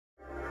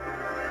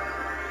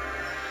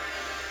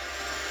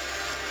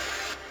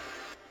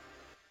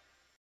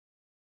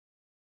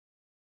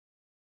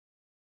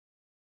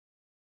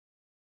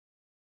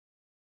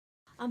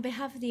On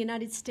behalf of the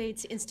United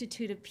States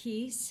Institute of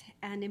Peace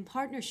and in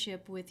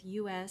partnership with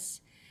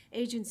U.S.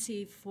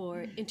 Agency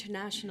for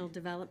International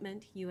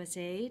Development,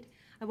 USAID,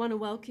 I want to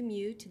welcome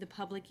you to the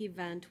public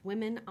event,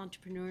 Women,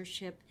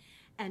 Entrepreneurship,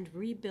 and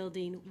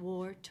Rebuilding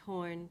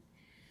War-Torn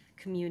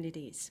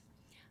Communities.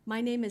 My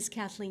name is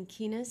Kathleen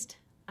Kuehnast.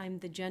 I'm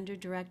the Gender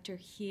Director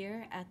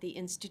here at the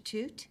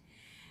Institute,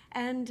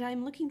 and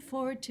I'm looking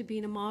forward to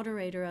being a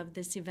moderator of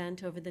this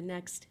event over the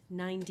next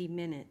 90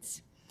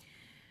 minutes.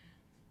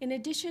 In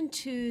addition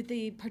to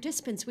the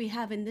participants we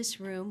have in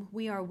this room,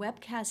 we are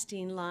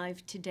webcasting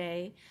live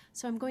today.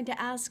 So I'm going to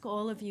ask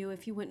all of you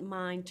if you wouldn't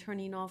mind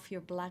turning off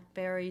your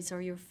Blackberries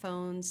or your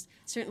phones,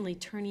 certainly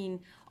turning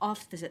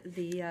off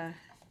the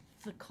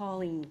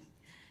calling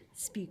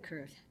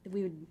speaker.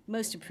 We would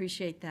most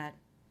appreciate that.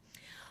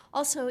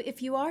 Also,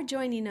 if you are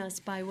joining us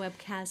by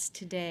webcast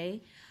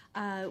today,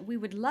 we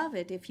would love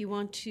it if you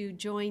want to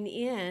join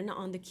in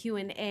on the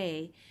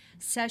Q&A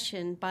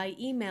session by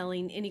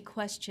emailing any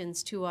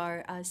questions to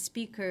our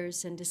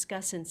speakers and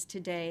discussants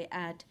today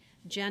at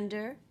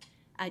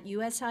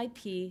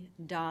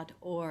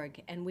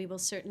gender@usip.org, and we will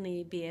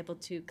certainly be able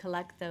to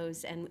collect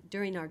those, and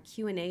during our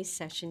Q&A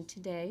session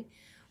today,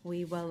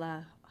 we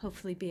will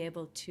hopefully be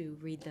able to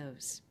read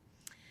those.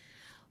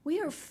 We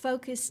are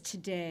focused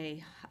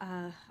today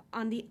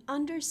on the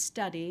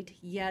understudied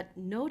yet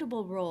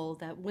notable role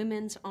that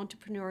women's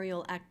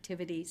entrepreneurial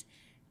activities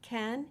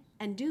can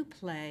and do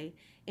play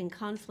in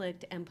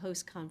conflict and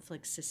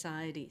post-conflict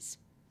societies.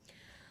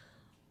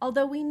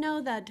 Although we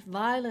know that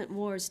violent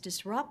wars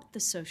disrupt the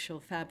social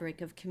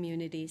fabric of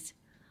communities,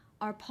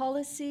 our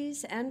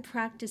policies and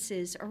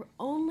practices are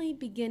only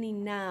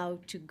beginning now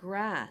to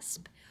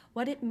grasp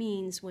what it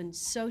means when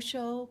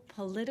social,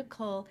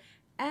 political,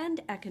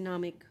 and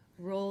economic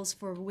roles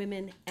for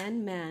women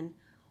and men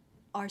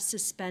are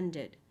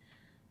suspended,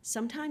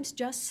 sometimes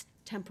just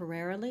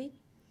temporarily,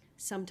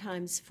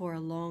 sometimes for a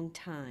long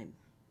time.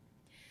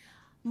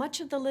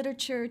 Much of the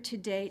literature to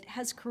date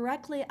has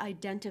correctly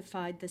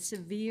identified the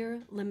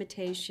severe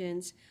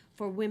limitations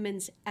for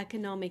women's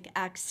economic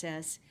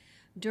access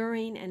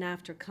during and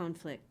after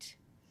conflict.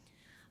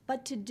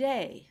 But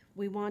today,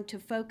 we want to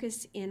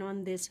focus in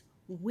on this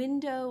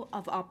window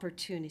of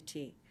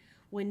opportunity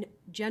when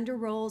gender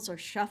roles are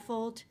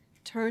shuffled,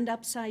 turned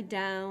upside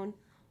down,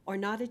 or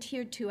not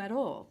adhered to at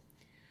all,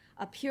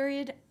 a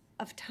period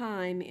of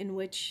time in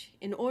which,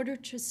 in order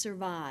to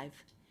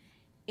survive,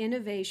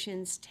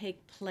 innovations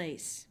take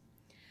place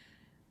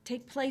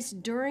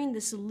during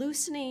this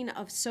loosening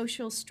of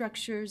social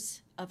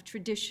structures of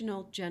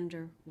traditional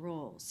gender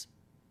roles.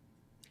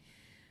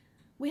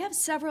 We have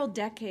several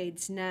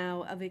decades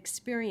now of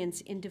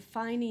experience in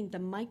defining the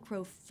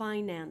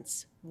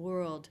microfinance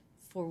world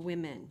for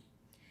women.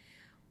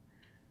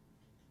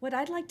 What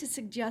I'd like to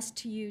suggest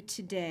to you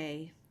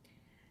today,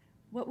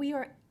 what we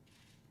are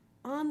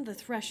on the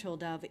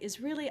threshold of,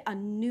 is really a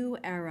new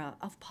era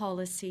of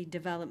policy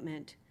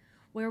development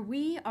where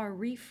we are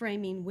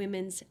reframing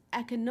women's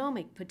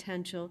economic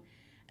potential,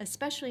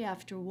 especially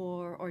after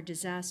war or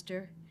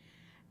disaster,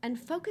 and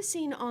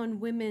focusing on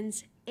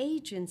women's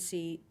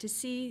agency to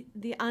see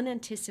the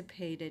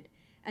unanticipated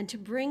and to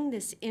bring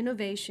this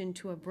innovation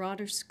to a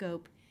broader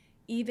scope,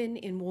 even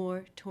in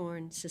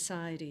war-torn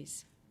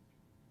societies.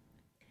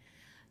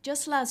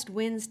 Just last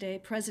Wednesday,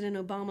 President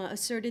Obama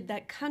asserted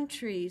that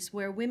countries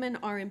where women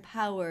are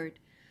empowered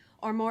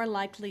are more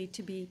likely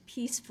to be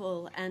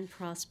peaceful and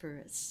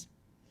prosperous.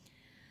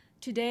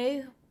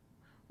 Today,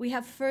 we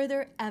have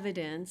further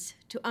evidence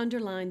to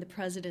underline the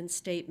President's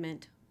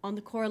statement on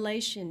the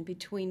correlation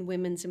between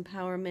women's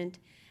empowerment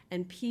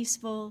and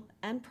peaceful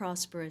and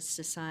prosperous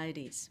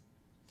societies.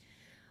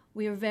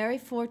 We are very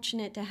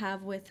fortunate to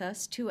have with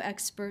us two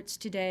experts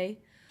today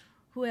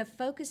who have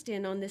focused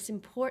in on this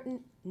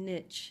important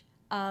niche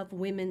of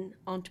women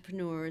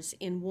entrepreneurs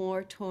in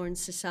war-torn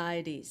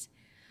societies.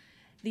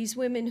 These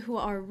women who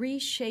are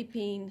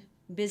reshaping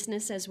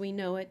business as we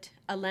know it,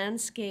 a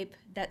landscape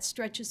that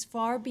stretches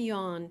far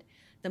beyond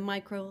the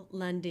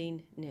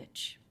micro-lending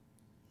niche.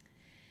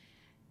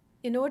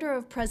 In order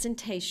of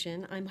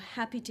presentation, I'm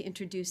happy to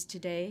introduce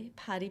today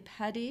Patti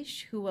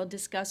Petesch, who will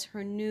discuss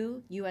her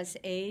new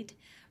USAID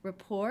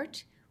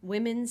report,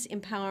 Women's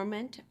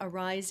Empowerment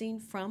Arising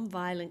from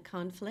Violent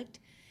Conflict.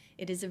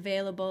 It is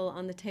available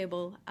on the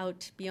table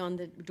out beyond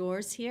the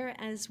doors here,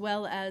 as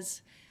well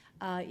as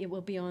it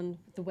will be on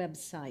the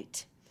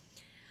website.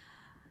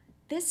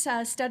 This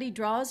study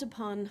draws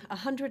upon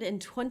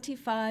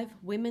 125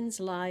 women's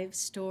life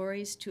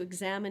stories to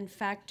examine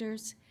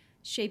factors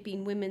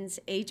shaping women's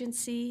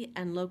agency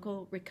and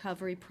local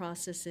recovery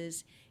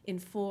processes in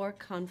 4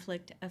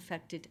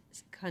 conflict-affected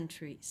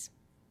countries.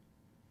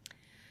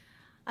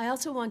 I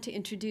also want to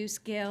introduce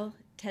Gayle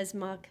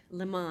Tzemach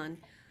Lemmon,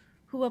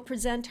 who will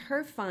present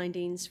her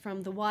findings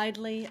from the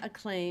widely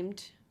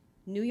acclaimed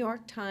New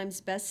York Times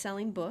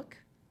best-selling book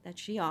that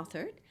she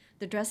authored,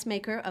 The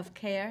Dressmaker of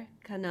Khair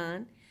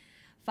Khana,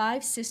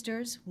 5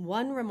 Sisters,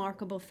 One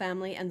Remarkable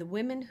Family, and the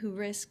Women Who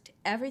Risked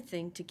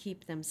Everything to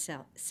Keep Them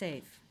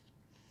Safe.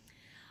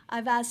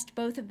 I've asked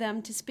both of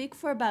them to speak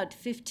for about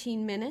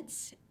 15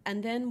 minutes,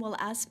 and then we'll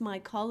ask my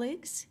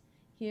colleagues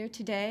here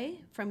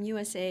today from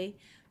USA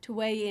to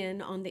weigh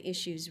in on the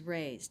issues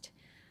raised.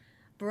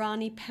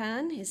 Borany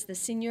Penh is the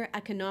Senior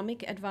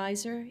Economic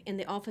Advisor in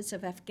the Office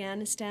of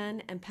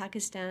Afghanistan and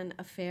Pakistan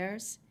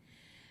Affairs.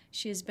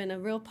 She has been a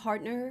real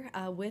partner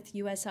with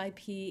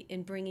USIP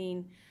in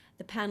bringing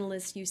the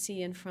panelists you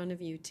see in front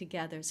of you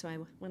together. So I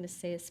want to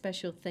say a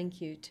special thank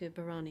you to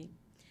Borany.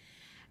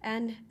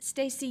 And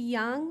Stacey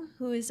Young,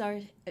 who is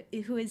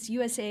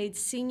USAID's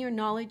Senior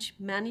Knowledge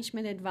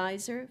Management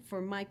Advisor for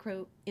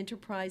Micro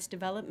Enterprise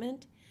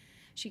Development.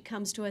 She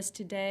comes to us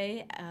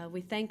today.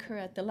 We thank her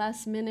at the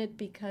last minute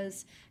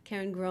because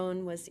Karen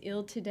Groen was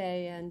ill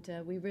today, and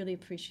we really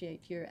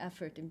appreciate your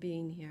effort in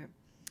being here.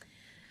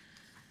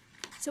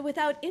 So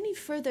without any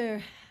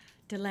further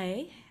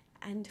delay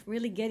and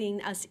really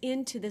getting us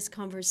into this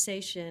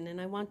conversation,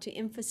 and I want to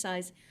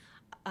emphasize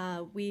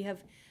we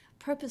have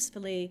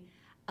purposefully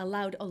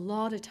allowed a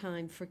lot of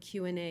time for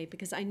Q&A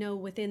because I know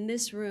within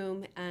this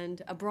room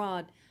and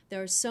abroad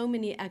there are so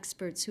many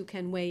experts who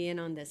can weigh in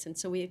on this, and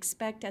so we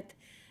expect at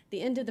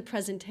the end of the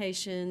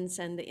presentations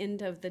and the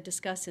end of the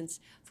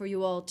discussions for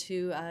you all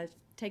to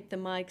take the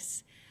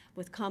mics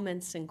with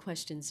comments and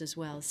questions as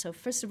well. So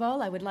first of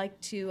all, I would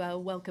like to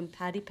welcome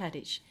Patti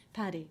Petesch.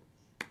 Patti.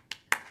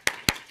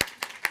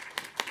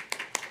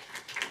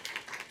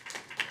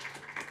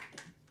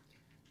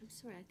 I'm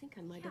sorry, I think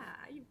I might have...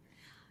 Yeah, you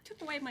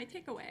took away my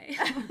takeaway.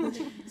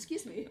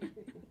 Excuse me.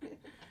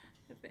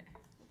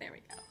 There we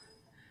go.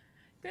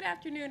 Good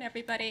afternoon,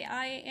 everybody.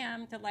 I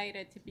am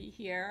delighted to be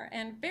here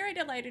and very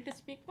delighted to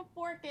speak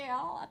before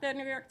Gayle, the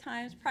New York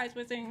Times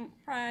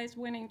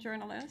prize-winning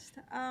journalist.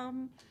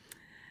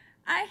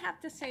 I have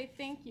to say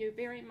thank you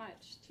very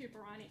much to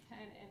Borany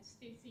Penh and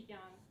Stacey Young.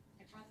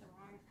 I brought the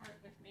wrong part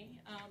with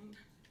me.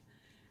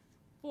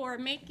 For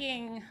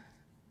making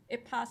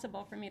it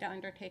possible for me to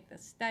undertake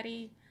this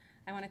study.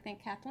 I want to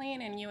thank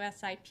Kathleen and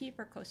USIP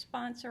for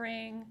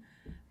co-sponsoring.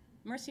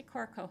 Mercy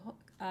Corps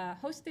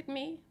hosted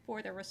me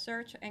for the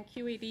research, and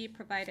QED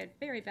provided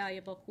very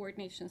valuable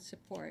coordination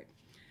support.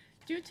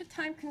 Due to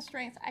time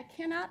constraints, I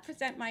cannot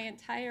present my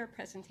entire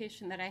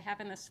presentation that I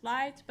have in the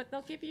slides, but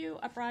they'll give you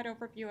a broad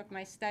overview of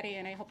my study,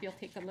 and I hope you'll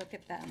take a look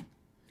at them.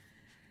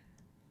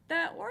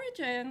 The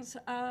origins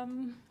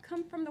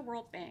come from the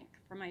World Bank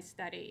for my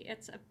study.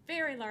 It's a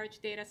very large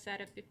data set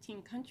of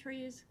 15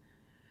 countries.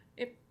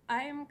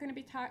 I am going to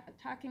be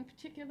talking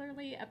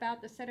particularly about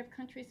the set of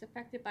countries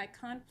affected by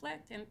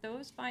conflict, and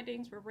those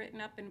findings were written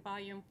up in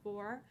Volume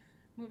 4,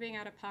 Moving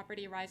Out of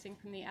Poverty, Rising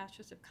from the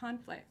Ashes of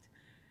Conflict.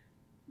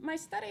 My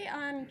study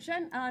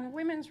on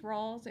women's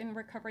roles in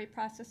recovery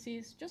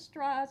processes just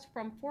draws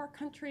from 4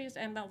 countries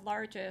and the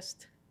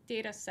largest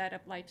data set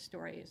of life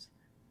stories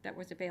that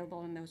was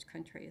available in those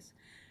countries.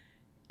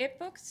 It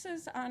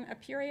focuses on a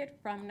period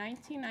from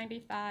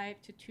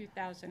 1995 to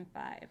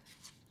 2005.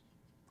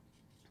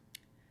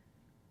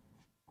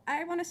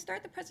 I want to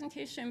start the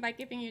presentation by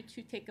giving you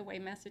 2 takeaway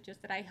messages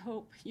that I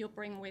hope you'll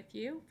bring with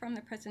you from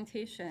the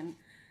presentation.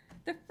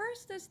 The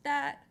first is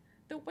that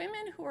the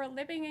women who are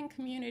living in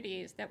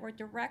communities that were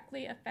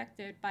directly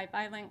affected by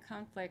violent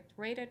conflict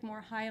rated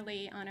more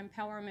highly on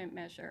empowerment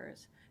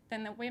measures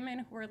than the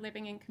women who are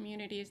living in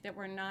communities that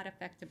were not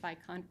affected by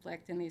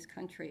conflict in these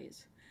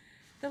countries.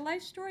 The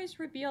life stories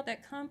reveal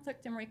that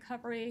conflict and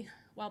recovery,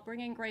 while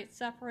bringing great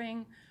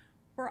suffering,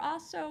 were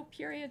also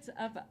periods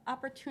of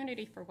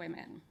opportunity for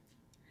women.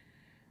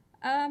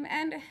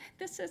 And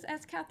this is,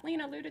 as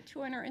Kathleen alluded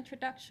to in her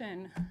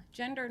introduction,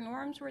 gender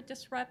norms were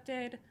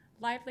disrupted,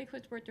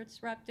 livelihoods were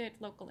disrupted,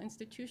 local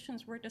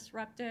institutions were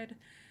disrupted,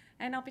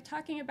 and I'll be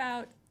talking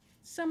about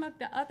some of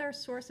the other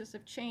sources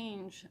of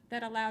change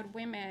that allowed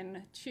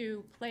women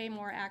to play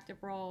more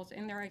active roles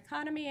in their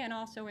economy and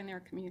also in their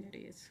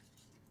communities.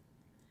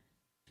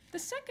 The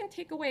second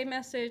takeaway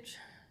message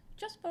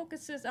just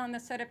focuses on the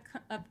set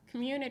of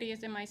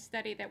communities in my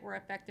study that were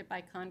affected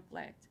by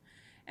conflict.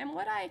 And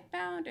what I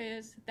found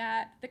is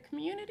that the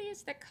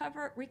communities that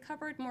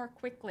recovered more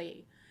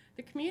quickly,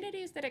 the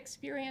communities that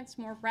experienced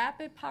more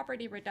rapid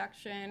poverty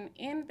reduction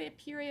in the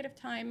period of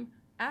time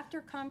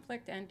after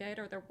conflict ended,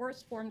 or the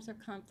worst forms of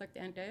conflict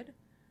ended,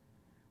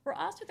 were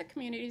also the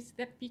communities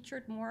that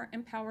featured more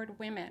empowered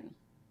women.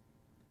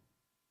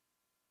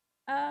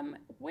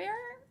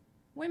 Where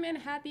women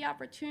had the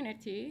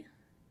opportunity,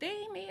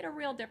 they made a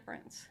real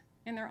difference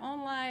in their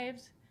own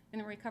lives, in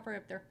the recovery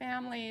of their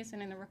families,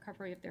 and in the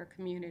recovery of their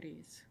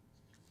communities.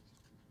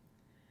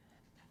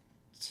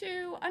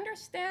 To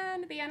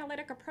understand the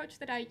analytic approach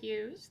that I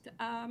used,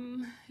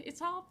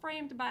 it's all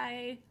framed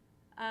by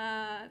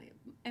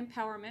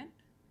empowerment.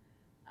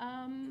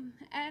 And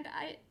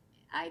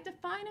I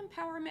define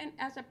empowerment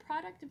as a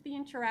product of the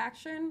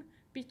interaction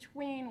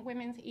between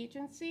women's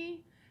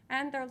agency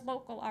and their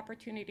local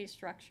opportunity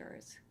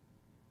structures.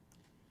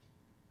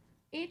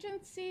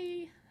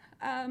 Agency,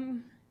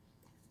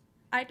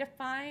 I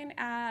define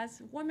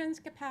as women's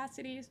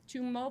capacities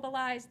to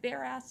mobilize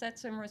their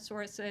assets and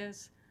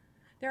resources,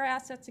 their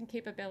assets and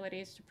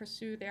capabilities to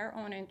pursue their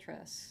own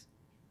interests.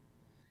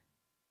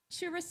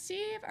 To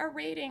receive a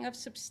rating of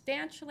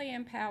substantially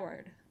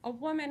empowered, a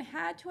woman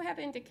had to have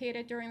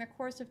indicated during the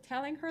course of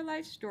telling her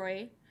life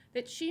story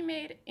that she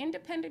made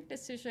independent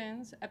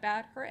decisions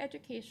about her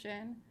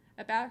education,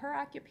 about her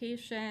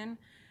occupation,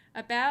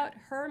 about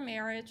her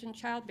marriage and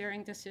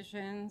childbearing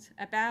decisions,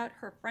 about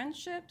her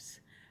friendships,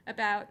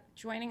 about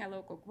joining a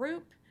local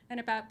group, and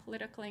about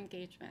political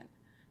engagement.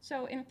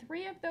 So in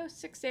 3 of those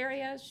 6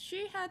 areas,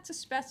 she had to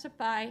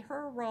specify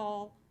her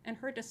role and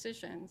her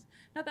decisions.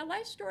 Now, the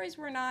life stories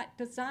were not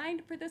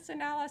designed for this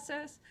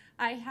analysis.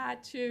 I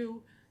had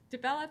to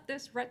develop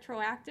this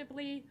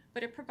retroactively,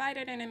 but it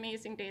provided an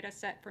amazing data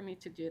set for me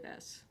to do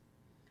this.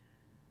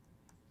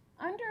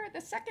 Under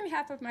the second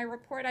half of my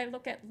report, I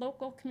look at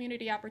local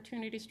community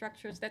opportunity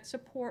structures that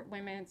support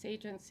women's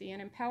agency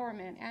and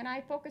empowerment, and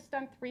I focused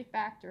on 3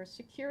 factors: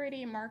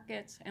 security,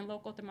 markets, and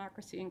local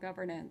democracy and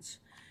governance.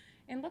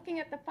 In looking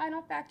at the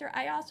final factor,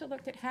 I also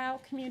looked at how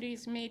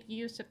communities made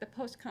use of the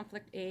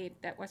post-conflict aid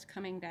that was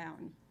coming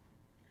down.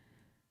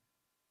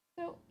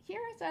 So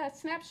here is a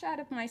snapshot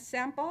of my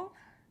sample.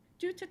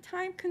 Due to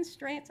time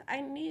constraints,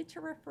 I need to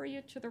refer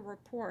you to the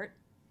report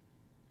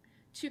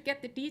to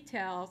get the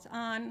details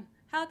on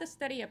how the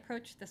study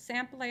approached the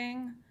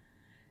sampling,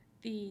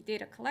 the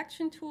data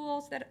collection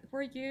tools that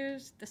were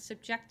used, the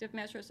subjective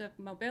measures of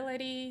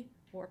mobility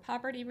or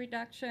poverty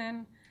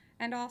reduction,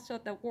 and also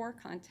the war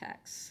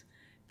context.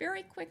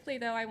 Very quickly,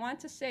 though, I want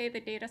to say the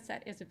data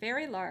set is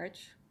very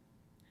large,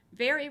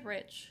 very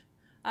rich,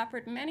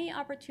 offered many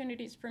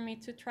opportunities for me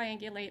to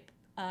triangulate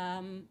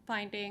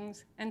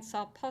findings and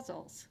solve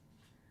puzzles.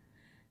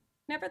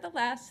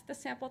 Nevertheless, the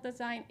sample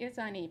design is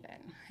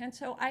uneven, and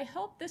so I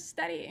hope this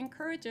study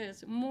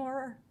encourages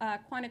more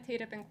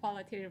quantitative and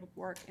qualitative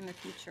work in the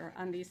future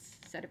on these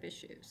set of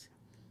issues.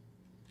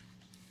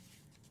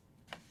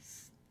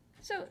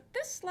 So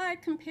this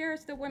slide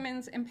compares the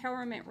women's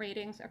empowerment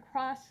ratings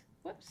across,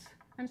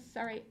 I'm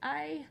sorry,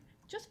 I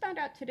just found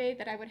out today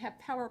that I would have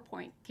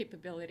PowerPoint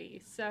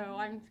capability, so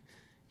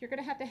you're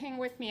gonna have to hang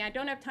with me. I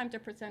don't have time to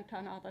present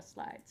on all the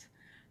slides.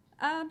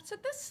 So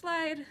this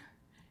slide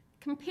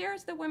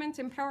compares the women's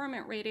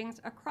empowerment ratings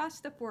across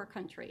the 4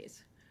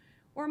 countries,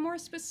 or more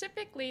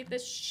specifically, the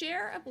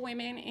share of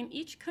women in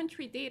each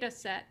country data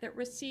set that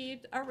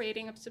received a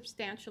rating of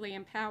substantially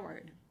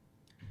empowered.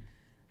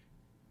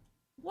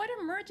 What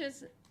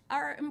emerges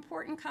are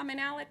important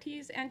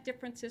commonalities and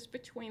differences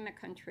between the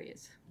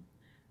countries.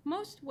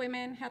 Most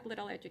women had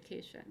little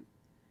education.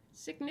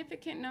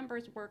 Significant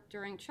numbers worked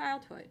during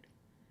childhood.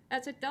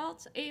 As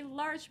adults, a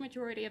large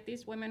majority of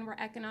these women were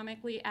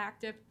economically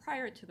active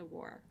prior to the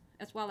war,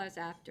 as well as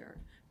after,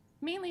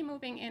 mainly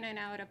moving in and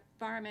out of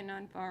farm and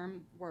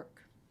non-farm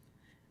work.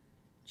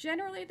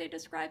 Generally, they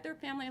described their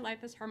family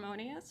life as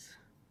harmonious,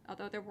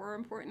 although there were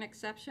important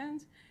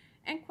exceptions,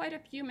 and quite a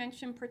few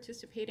mentioned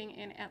participating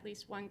in at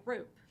least one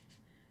group.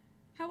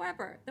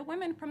 However, the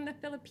women from the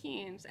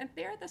Philippines, and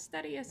there the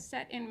study is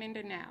set in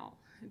Mindanao,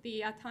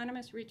 the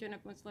autonomous region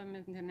of Muslim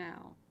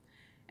Mindanao,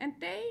 and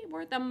they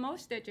were the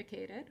most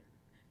educated,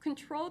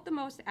 controlled the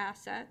most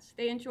assets,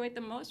 they enjoyed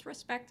the most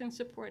respect and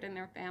support in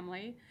their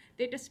family,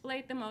 they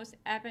displayed the most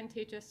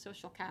advantageous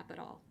social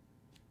capital.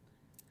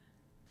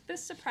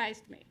 This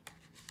surprised me,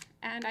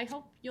 and I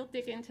hope you'll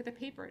dig into the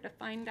paper to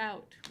find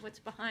out what's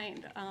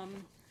behind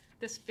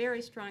this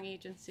very strong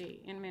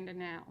agency in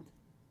Mindanao.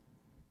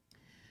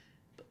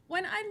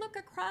 When I look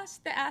across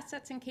the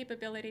assets and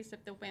capabilities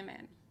of the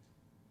women,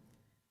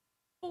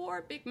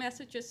 4 big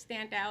messages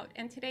stand out,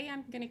 and today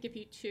I'm going to give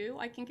you 2.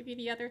 I can give you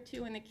the other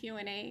 2 in the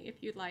Q&A if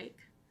you'd like.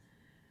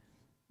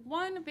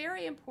 One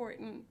very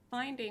important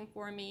finding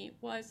for me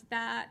was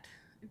that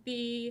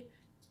the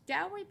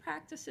dowry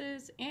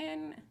practices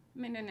in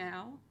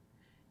Mindanao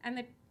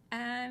and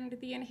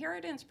the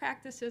inheritance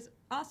practices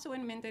also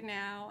in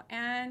Mindanao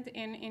and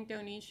in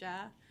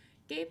Indonesia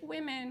gave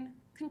women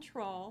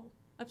control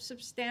of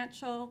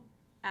substantial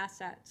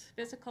assets,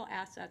 physical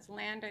assets,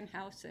 land and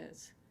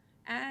houses,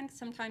 and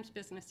sometimes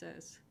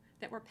businesses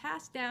that were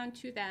passed down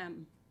to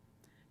them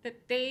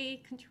that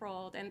they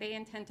controlled and they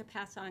intend to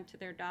pass on to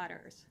their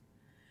daughters.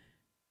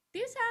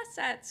 These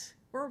assets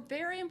were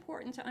very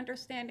important to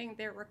understanding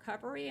their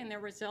recovery and their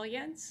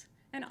resilience,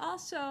 and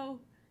also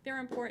their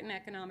important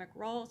economic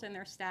roles and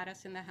their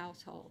status in the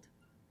household.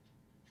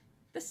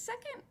 The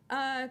second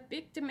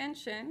big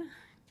dimension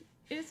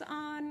is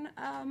on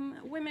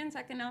women's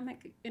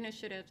economic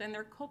initiatives and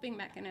their coping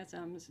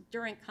mechanisms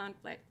during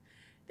conflict.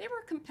 They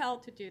were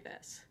compelled to do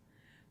this.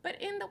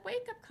 But in the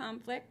wake of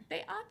conflict,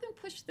 they often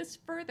pushed this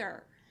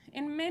further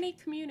in many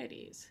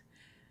communities.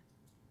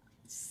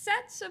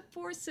 Sets of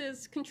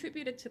forces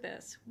contributed to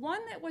this.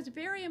 One that was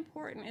very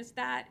important is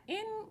that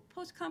in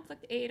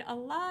post-conflict aid, a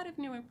lot of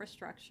new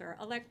infrastructure,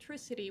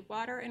 electricity,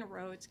 water, and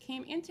roads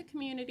came into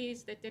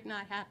communities that did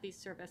not have these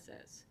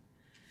services.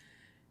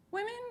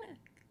 Women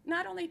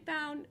not only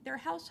found their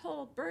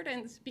household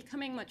burdens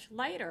becoming much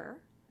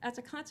lighter as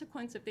a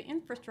consequence of the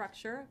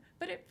infrastructure,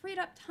 but it freed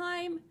up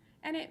time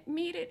and it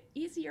made it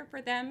easier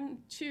for them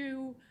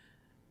to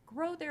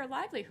grow their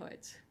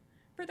livelihoods.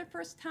 for the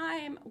first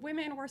time,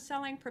 women were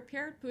selling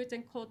prepared foods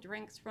and cold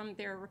drinks from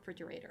their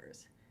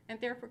refrigerators, and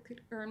therefore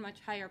could earn much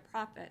higher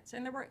profits.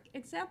 And there were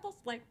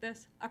examples like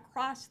this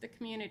across the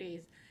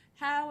communities,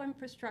 how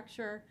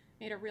infrastructure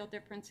made a real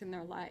difference in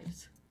their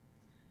lives.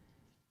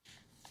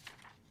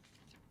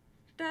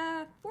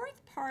 The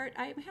fourth part,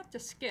 I have to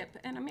skip,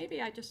 and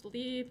maybe I just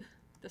leave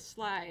the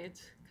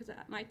slides because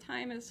my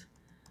time is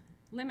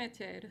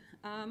limited.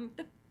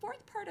 The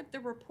fourth part of the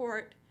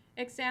report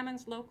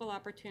examines local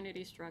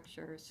opportunity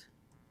structures.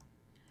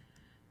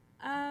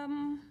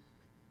 And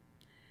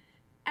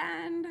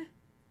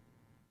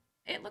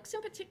it looks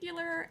in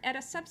particular at a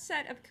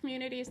subset of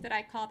communities that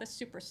I call the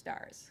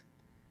superstars.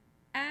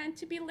 And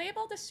to be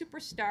labeled a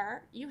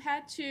superstar, you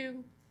had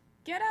to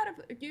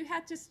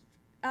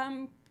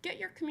get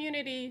your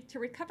community to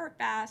recover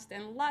fast,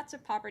 and lots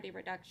of poverty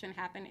reduction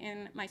happened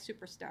in my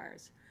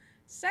superstars.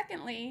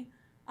 Secondly,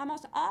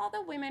 almost all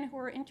the women who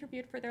were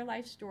interviewed for their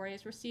life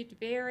stories received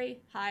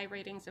very high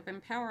ratings of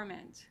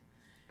empowerment.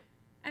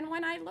 And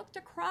when I looked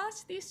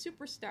across these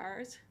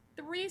superstars,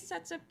 3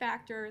 sets of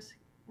factors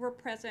were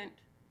present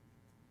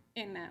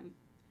in them.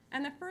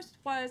 And the first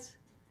was,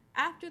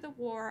 after the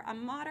war, a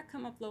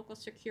modicum of local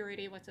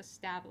security was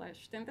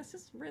established. And this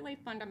is really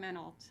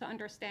fundamental to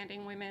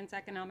understanding women's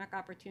economic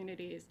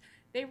opportunities.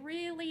 They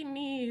really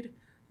need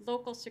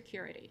local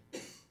security.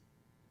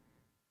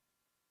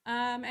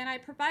 And I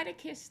provide a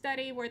case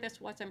study where this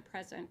wasn't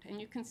present,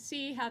 and you can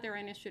see how their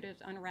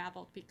initiatives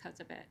unraveled because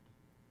of it.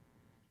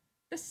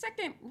 The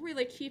second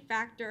really key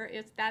factor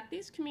is that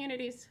these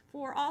communities,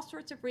 for all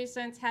sorts of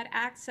reasons, had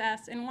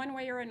access in one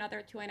way or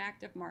another to an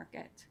active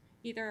market,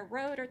 either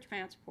road or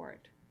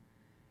transport.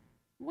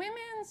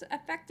 Women's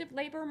effective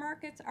labor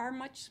markets are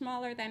much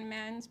smaller than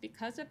men's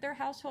because of their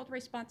household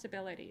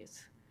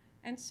responsibilities.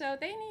 And so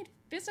they need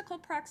physical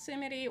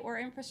proximity or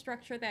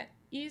infrastructure that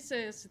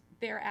eases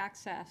their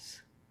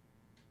access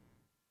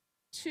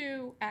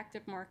to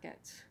active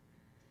markets.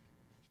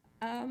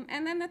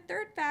 And then the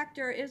third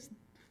factor is,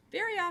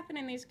 very often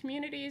in these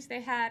communities,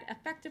 they had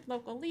effective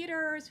local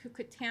leaders who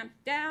could tamp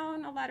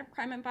down a lot of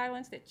crime and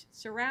violence that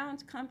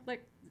surrounds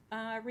conflict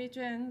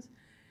regions.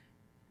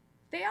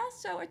 They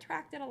also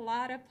attracted a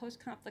lot of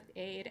post-conflict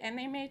aid, and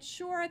they made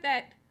sure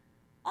that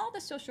all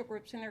the social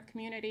groups in their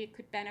community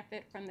could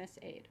benefit from this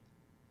aid.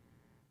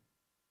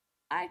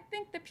 I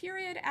think the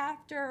period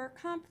after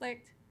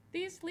conflict,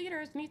 these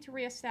leaders need to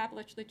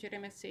reestablish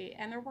legitimacy,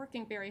 and they're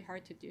working very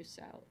hard to do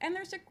so. And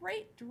there's a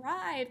great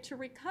drive to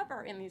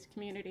recover in these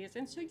communities,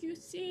 and so you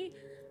see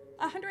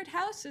 100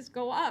 houses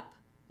go up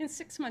in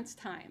 6 months'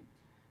 time.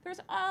 There's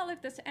all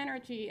of this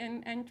energy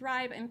and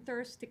drive and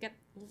thirst to get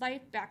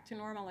life back to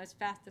normal as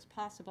fast as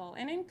possible.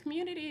 And in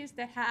communities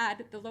that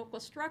had the local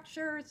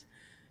structures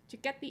to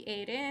get the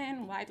aid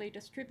in, widely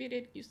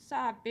distributed, you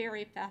saw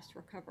very fast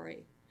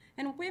recovery.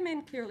 And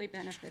women clearly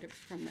benefited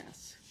from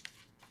this.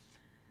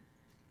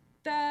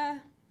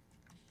 There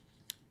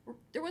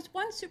was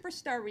one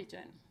superstar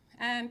region,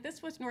 and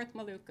this was North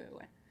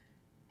Maluku.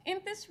 In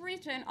this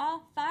region,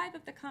 all 5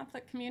 of the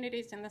conflict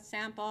communities in the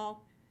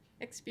sample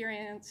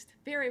experienced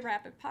very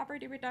rapid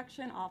poverty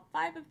reduction. All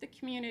 5 of the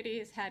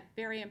communities had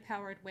very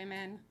empowered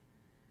women.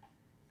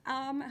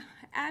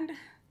 And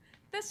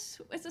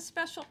this is a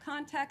special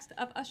context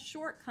of a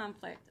short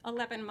conflict,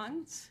 11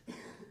 months,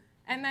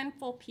 and then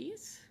full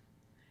peace.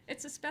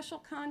 It's a special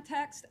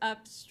context of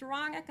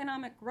strong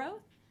economic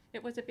growth.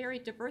 It was a very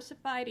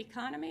diversified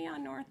economy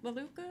on North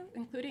Maluku,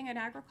 including in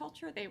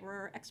agriculture. They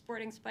were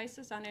exporting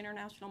spices on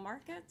international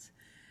markets.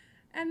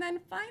 And then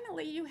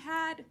finally, you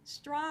had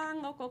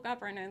strong local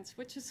governance,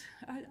 which is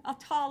a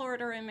tall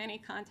order in many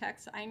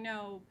contexts, I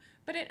know.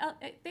 But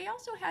they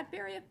also had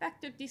very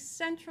effective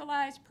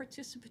decentralized,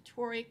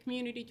 participatory,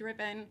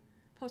 community-driven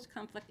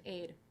post-conflict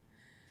aid.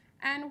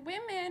 And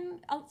women,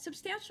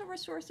 substantial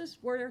resources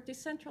were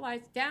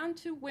decentralized down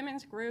to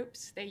women's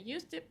groups. They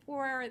used it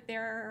for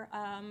their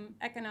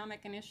economic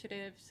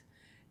initiatives.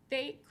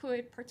 They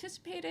could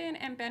participate in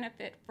and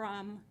benefit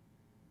from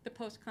the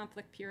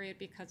post-conflict period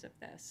because of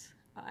this.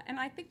 And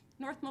I think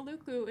North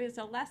Maluku is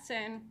a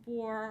lesson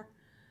for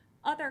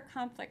other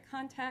conflict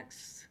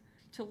contexts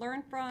to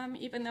learn from,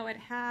 even though it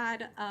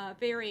had a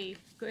very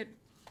good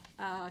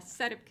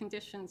set of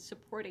conditions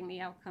supporting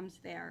the outcomes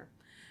there.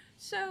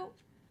 So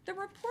the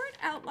report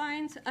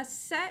outlines a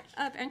set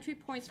of entry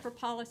points for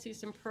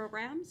policies and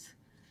programs.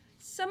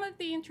 Some of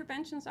the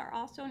interventions are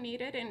also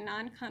needed in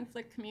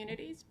non-conflict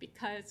communities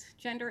because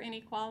gender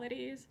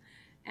inequalities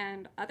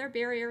and other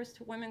barriers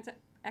to women's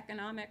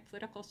economic,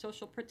 political,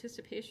 social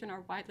participation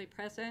are widely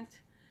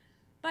present.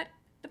 But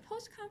the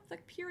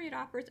post-conflict period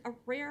offers a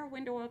rare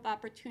window of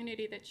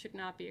opportunity that should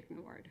not be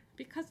ignored.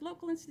 Because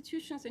local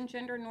institutions and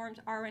gender norms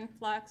are in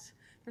flux,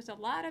 there's a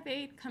lot of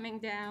aid coming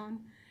down,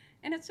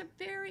 and it's a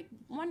very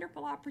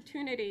wonderful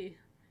opportunity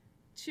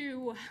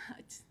to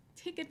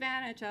take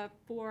advantage of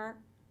for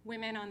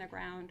women on the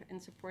ground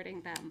and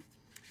supporting them.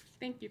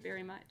 Thank you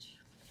very much.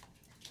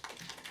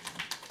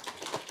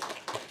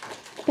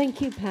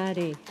 Thank you,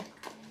 Patti.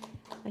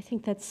 I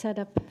think that set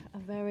up a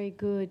very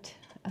good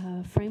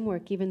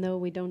framework, even though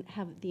we don't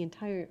have the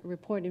entire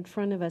report in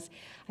front of us.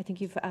 I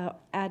think you've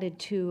added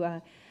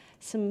to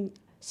some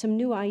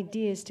new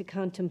ideas to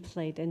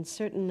contemplate, and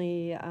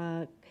certainly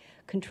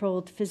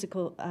controlled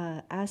physical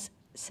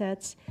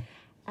assets,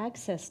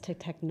 access to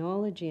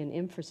technology and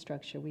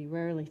infrastructure. We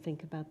rarely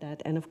think about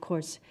that. And of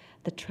course,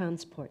 the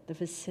transport, the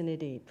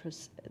vicinity,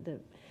 the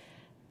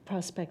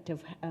prospect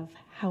of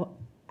how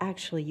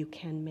actually you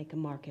can make a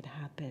market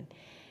happen.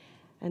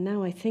 And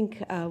now I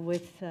think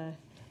with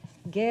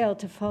Gayle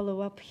to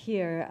follow up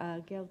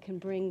here, Gayle can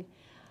bring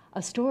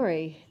a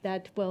story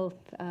that will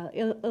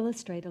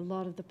illustrate a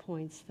lot of the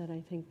points that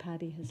I think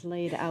Patti has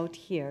laid out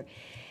here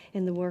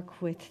in the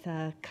work with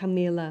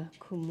Camila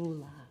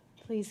Kumula.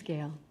 Please,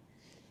 Gayle.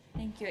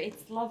 Thank you.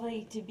 It's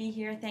lovely to be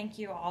here. Thank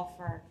you all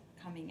for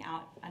coming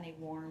out on a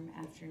warm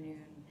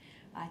afternoon.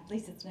 At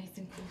least it's nice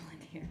and cool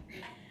in here.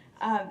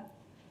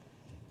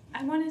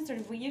 I want to sort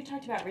of, well, you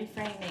talked about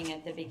reframing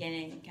at the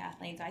beginning,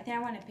 Kathleen, so I think I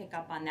want to pick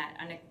up on that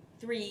on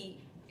three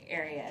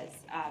areas.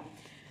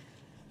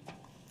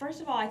 First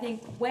of all, I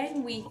think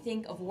when we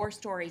think of war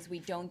stories, we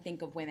don't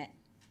think of women.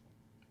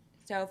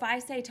 So if I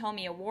say, tell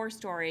me a war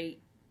story,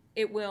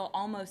 it will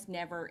almost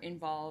never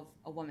involve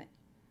a woman.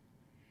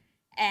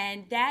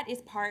 And that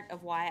is part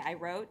of why I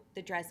wrote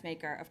The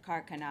Dressmaker of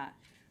Khair Khana,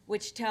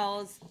 which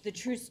tells the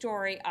true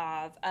story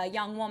of a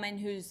young woman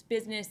whose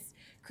business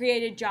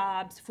created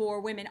jobs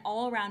for women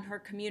all around her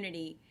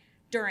community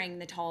during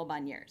the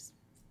Taliban years.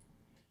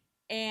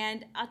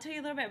 And I'll tell you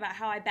a little bit about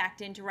how I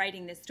backed into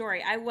writing this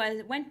story. I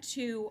went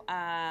to,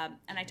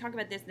 and I talk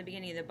about this in the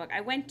beginning of the book,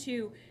 I went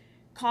to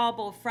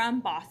Kabul from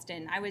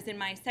Boston. I was in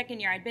my second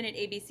year. I'd been at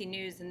ABC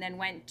News and then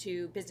went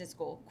to business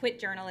school, quit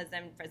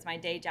journalism as my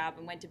day job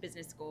and went to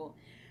business school.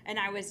 And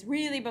I was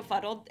really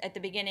befuddled at the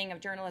beginning of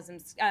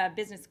journalism's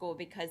business school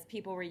because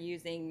people were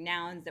using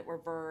nouns that were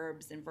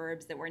verbs and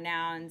verbs that were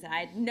nouns. I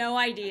had no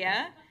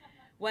idea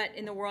what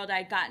in the world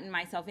I'd gotten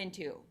myself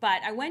into.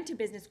 But I went to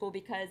business school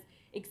because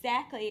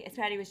exactly as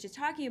Patti was just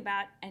talking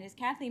about, and as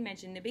Kathleen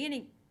mentioned in the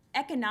beginning,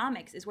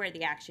 economics is where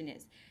the action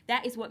is.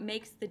 That is what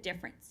makes the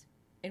difference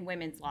in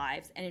women's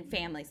lives and in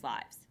families'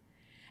 lives.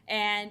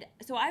 And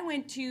so I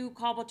went to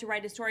Kabul to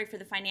write a story for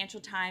the Financial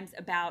Times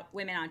about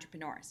women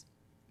entrepreneurs.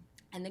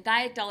 And the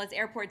guy at Dulles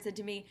Airport said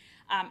to me,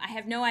 I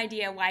have no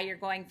idea why you're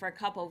going for a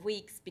couple of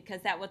weeks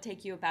because that will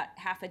take you about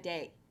half a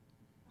day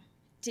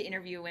to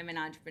interview women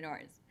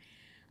entrepreneurs.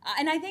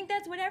 And I think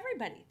that's what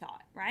everybody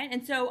thought, right?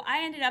 And so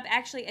I ended up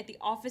actually at the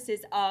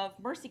offices of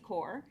Mercy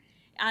Corps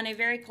on a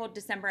very cold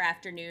December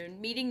afternoon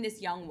meeting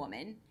this young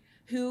woman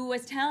who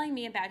was telling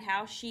me about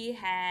how she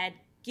had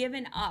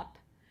given up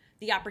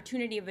the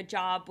opportunity of a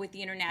job with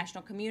the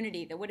international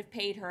community that would have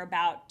paid her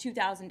about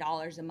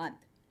 $2,000 a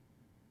month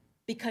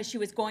because she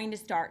was going to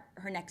start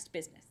her next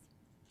business.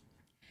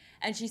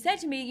 And she said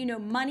to me, you know,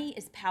 money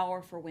is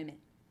power for women.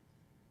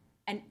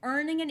 And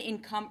earning an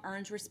income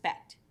earns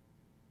respect.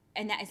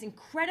 And that is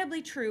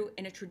incredibly true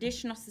in a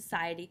traditional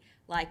society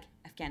like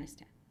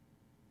Afghanistan.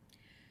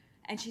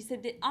 And she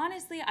said that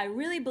honestly, I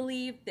really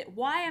believe that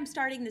why I'm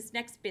starting this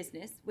next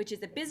business, which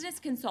is a business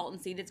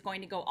consultancy that's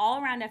going to go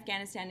all around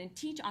Afghanistan and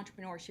teach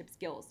entrepreneurship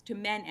skills to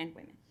men and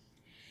women,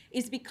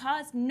 is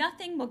because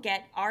nothing will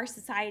get our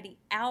society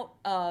out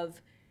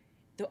of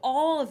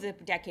all of the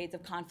decades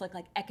of conflict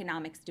like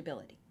economic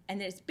stability. And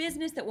that it's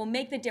business that will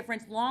make the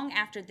difference long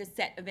after this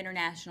set of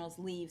internationals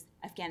leaves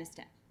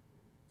Afghanistan.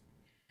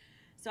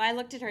 So I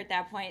looked at her at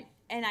that point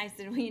and I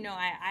said, well, you know,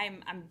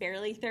 I'm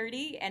barely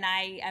 30 and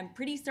I'm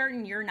pretty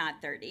certain you're not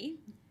 30.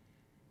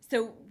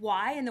 So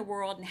why in the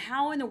world and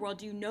how in the world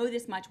do you know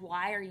this much?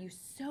 Why are you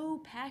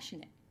so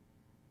passionate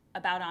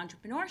about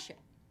entrepreneurship?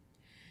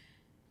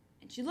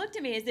 And she looked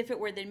at me as if it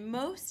were the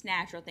most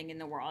natural thing in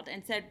the world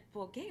and said,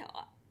 well,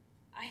 Gayle,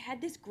 I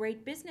had this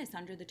great business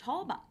under the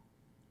Taliban.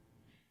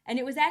 And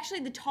it was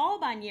actually the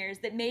Taliban years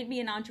that made me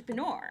an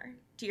entrepreneur,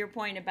 to your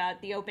point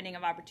about the opening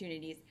of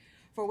opportunities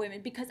for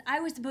women, because I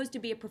was supposed to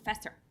be a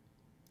professor.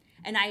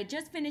 And I had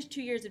just finished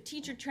 2 years of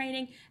teacher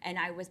training, and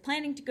I was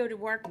planning to go to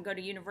work and go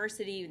to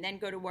university and then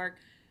go to work,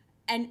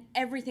 and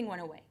everything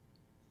went away.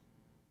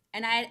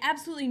 And I had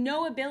absolutely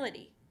no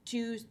ability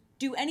to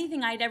do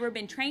anything I'd ever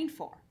been trained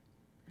for.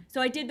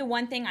 So I did the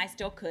one thing I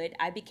still could.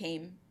 I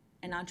became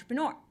an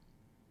entrepreneur.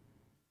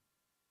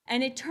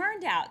 And it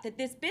turned out that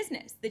this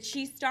business that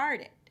she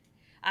started,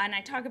 and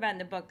I talk about in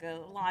the book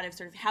a lot of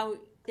sort of how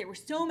there were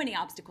so many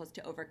obstacles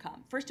to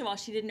overcome. First of all,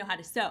 she didn't know how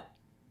to sew,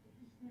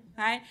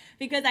 right?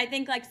 Because I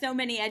think like so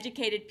many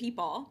educated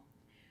people,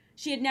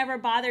 she had never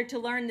bothered to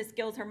learn the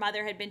skills her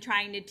mother had been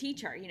trying to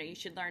teach her. You know, you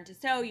should learn to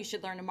sew, you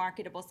should learn a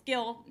marketable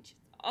skill. She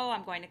said, oh,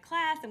 I'm going to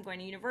class, I'm going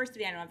to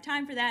university, I don't have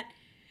time for that.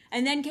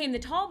 And then came the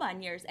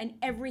Taliban years and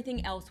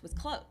everything else was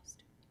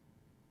closed.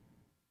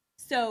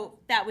 So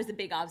that was a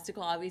big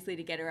obstacle, obviously,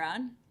 to get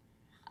around.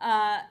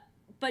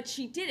 But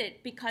she did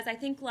it because I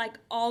think like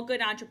all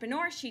good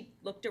entrepreneurs, she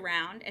looked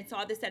around and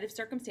saw the set of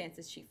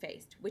circumstances she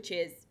faced, which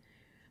is,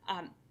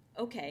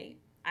 okay,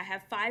 I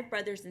have 5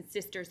 brothers and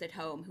sisters at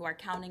home who are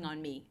counting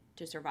on me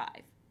to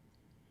survive.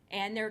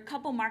 And there are a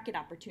couple market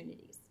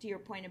opportunities, to your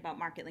point about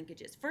market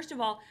linkages. First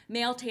of all,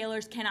 male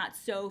tailors cannot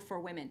sew for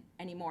women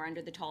anymore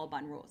under the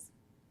Taliban rules.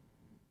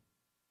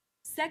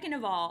 Second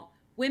of all,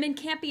 women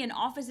can't be in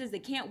offices, they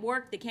can't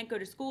work, they can't go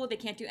to school, they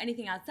can't do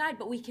anything outside,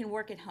 but we can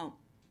work at home.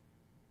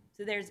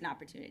 So there's an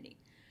opportunity.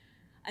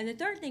 And the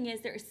third thing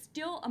is there is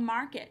still a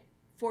market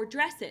for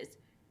dresses,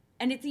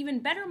 and it's even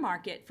better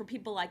market for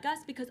people like us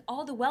because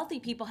all the wealthy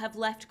people have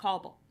left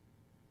Kabul.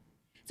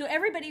 So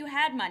everybody who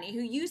had money,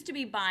 who used to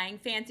be buying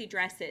fancy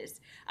dresses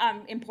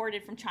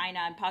imported from China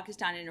and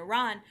Pakistan and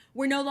Iran,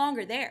 were no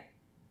longer there.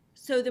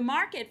 So the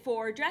market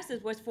for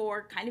dresses was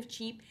for kind of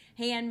cheap,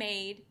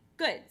 handmade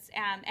goods.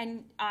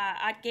 And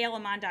at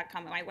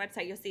GayleLemmon.com, at my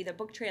website, you'll see the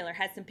book trailer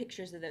has some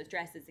pictures of those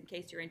dresses in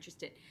case you're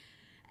interested.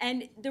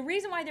 And the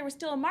reason why there was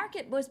still a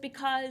market was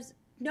because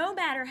no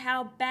matter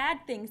how bad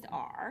things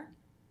are,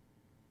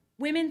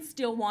 women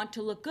still want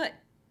to look good.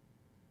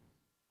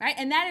 Right?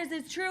 And that is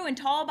as true in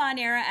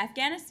Taliban-era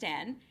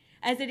Afghanistan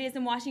as it is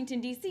in Washington,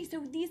 D.C.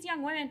 So these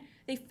young women,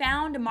 they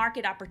found a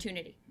market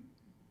opportunity.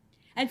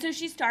 And so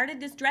she started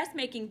this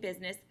dressmaking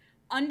business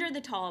under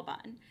the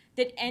Taliban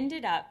that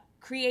ended up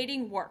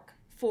creating work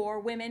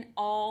for women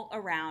all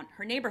around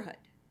her neighborhood.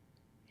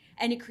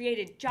 And it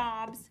created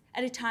jobs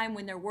at a time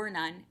when there were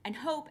none, and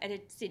hope in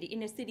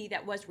a city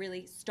that was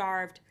really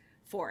starved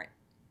for it.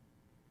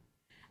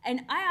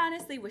 And I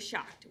honestly was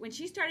shocked when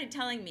she started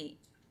telling me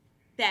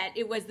that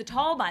it was the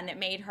Taliban that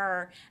made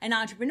her an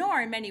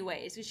entrepreneur in many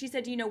ways. She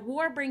said, you know,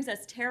 war brings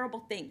us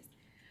terrible things,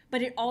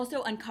 but it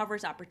also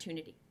uncovers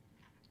opportunity.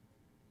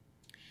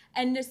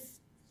 And this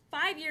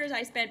 5 years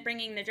I spent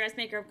bringing the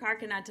Dressmaker of Khair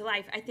Khana to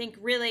life, I think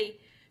really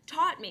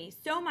taught me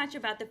so much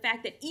about the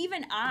fact that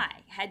even I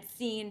had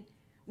seen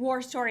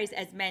war stories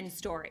as men's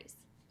stories.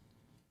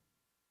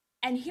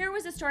 And here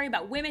was a story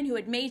about women who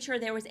had made sure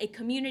there was a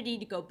community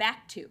to go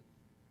back to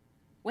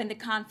when the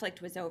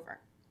conflict was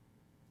over.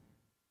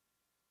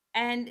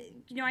 And,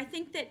 you know, I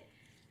think that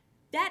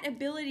that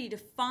ability to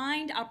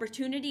find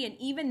opportunity in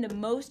even the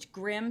most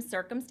grim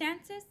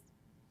circumstances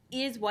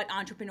is what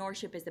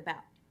entrepreneurship is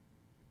about.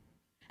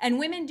 And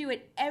women do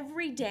it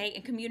every day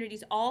in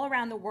communities all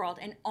around the world,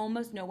 and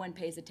almost no one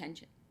pays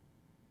attention.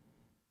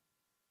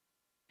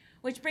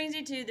 Which brings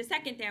me to the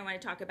second thing I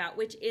want to talk about,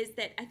 which is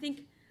that I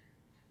think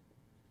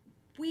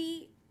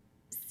we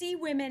see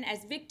women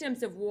as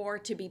victims of war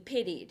to be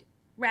pitied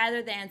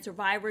rather than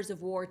survivors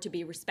of war to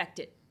be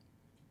respected.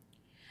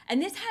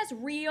 And this has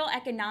real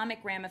economic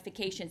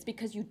ramifications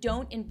because you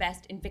don't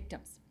invest in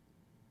victims.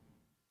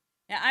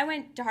 Now, I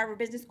went to Harvard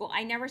Business School.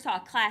 I never saw a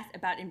class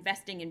about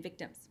investing in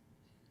victims.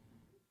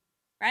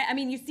 Right? I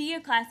mean, you see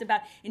a class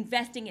about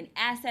investing in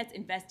assets,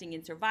 investing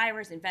in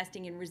survivors,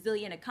 investing in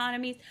resilient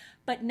economies,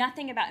 but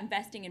nothing about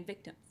investing in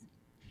victims.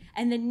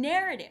 And the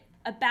narrative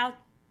about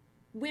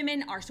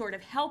women are sort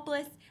of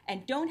helpless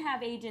and don't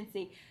have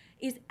agency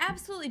is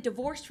absolutely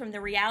divorced from the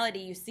reality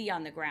you see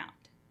on the ground.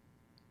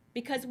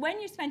 Because when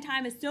you spend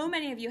time, as so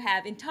many of you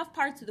have, in tough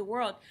parts of the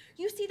world,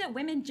 you see that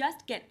women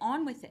just get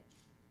on with it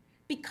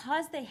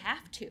because they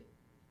have to.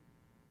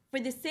 For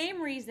the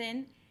same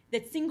reason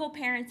that single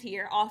parents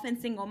here,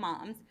 often single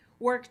moms,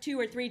 work 2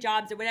 or 3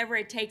 jobs or whatever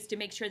it takes to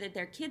make sure that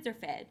their kids are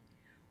fed,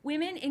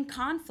 women in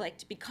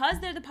conflict, because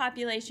they're the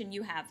population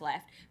you have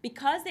left,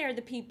 because they're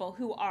the people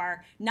who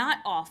are not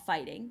off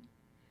fighting,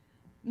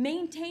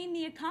 maintain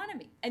the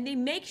economy. And they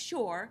make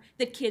sure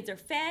that kids are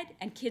fed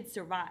and kids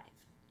survive.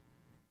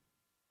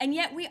 And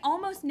yet we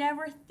almost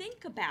never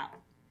think about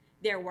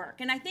their work.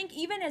 And I think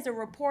even as a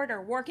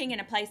reporter working in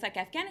a place like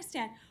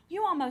Afghanistan,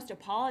 you almost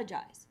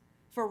apologize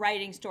for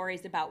writing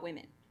stories about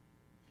women,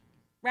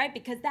 right?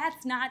 Because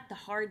that's not the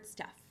hard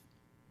stuff.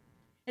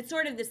 It's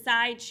sort of the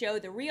sideshow.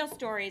 The real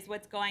story is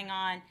what's going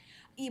on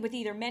with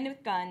either men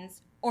with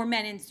guns or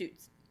men in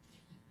suits,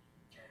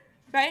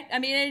 right? I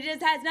mean, it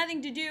just has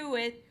nothing to do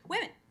with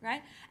women,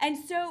 right? And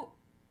so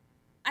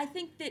I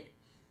think that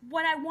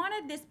what I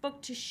wanted this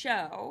book to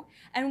show,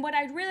 and what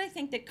I really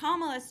think that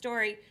Kamala's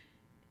story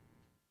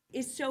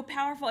is so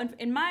powerful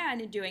in my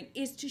mind in doing,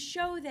 is to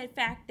show the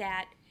fact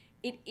that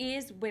it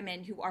is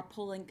women who are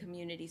pulling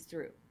communities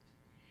through.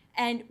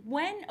 And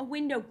when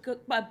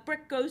a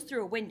brick goes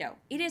through a window,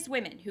 it is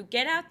women who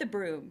get out the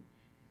broom,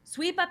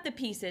 sweep up the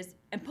pieces,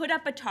 and put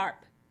up a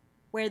tarp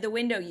where the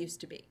window used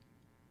to be.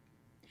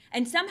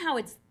 And somehow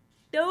it's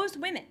those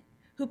women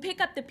who pick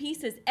up the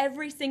pieces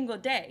every single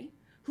day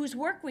whose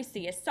work we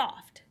see as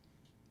soft,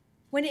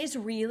 when it is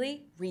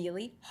really,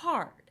 really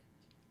hard.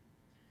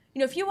 You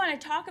know, if you want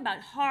to talk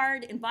about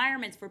hard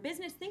environments for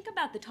business, think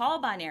about the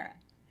Taliban era.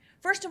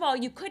 First of all,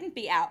 you couldn't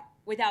be out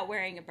without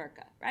wearing a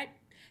burqa, right?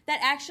 That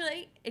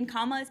actually, in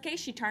Kamala's case,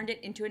 she turned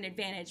it into an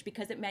advantage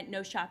because it meant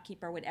no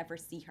shopkeeper would ever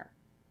see her.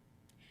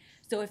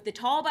 So if the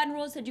Taliban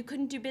rules said you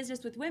couldn't do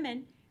business with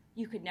women,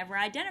 you could never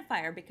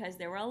identify her because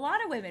there were a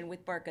lot of women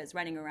with burqas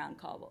running around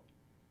Kabul,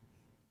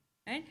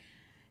 right?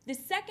 The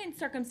second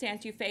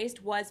circumstance you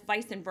faced was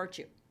vice and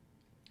virtue.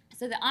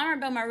 So the Amr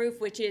bil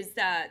Maruf, which is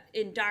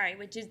in Dari,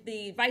 which is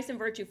the vice and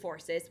virtue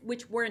forces,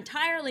 which were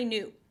entirely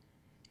new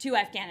to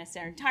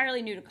Afghanistan,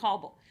 entirely new to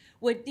Kabul,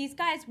 these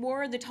guys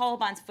were the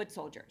Taliban's foot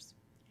soldiers.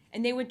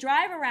 And they would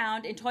drive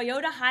around in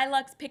Toyota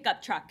Hilux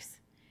pickup trucks,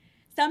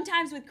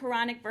 sometimes with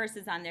Quranic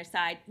verses on their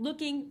side,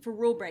 looking for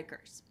rule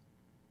breakers.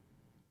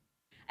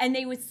 And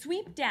they would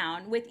sweep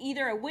down with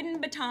either a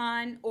wooden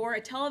baton or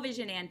a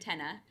television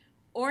antenna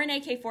or an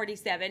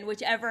AK-47,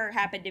 whichever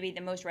happened to be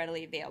the most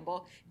readily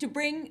available, to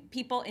bring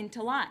people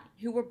into line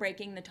who were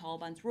breaking the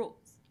Taliban's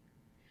rules.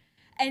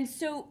 And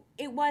so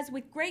it was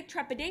with great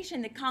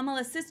trepidation that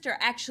Kamala's sister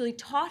actually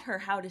taught her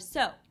how to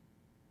sew,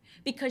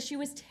 because she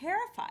was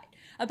terrified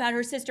about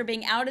her sister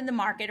being out in the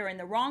market or in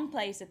the wrong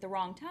place at the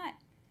wrong time.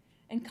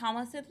 And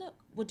Kamala said, look,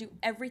 we'll do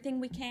everything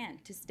we can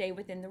to stay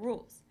within the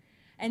rules.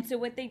 And so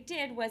what they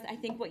did was, I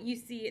think what you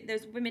see,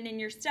 those women in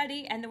your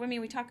study and the women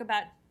we talk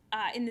about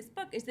in this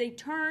book, is they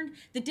turned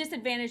the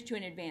disadvantage to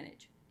an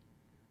advantage,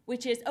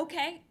 which is,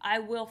 okay, I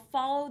will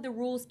follow the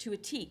rules to a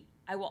T.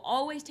 I will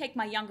always take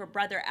my younger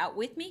brother out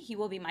with me. He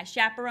will be my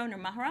chaperone or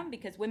mahram,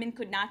 because women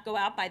could not go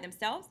out by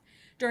themselves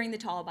during the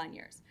Taliban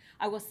years.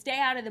 I will stay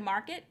out of the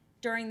market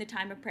during the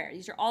time of prayer.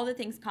 These are all the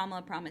things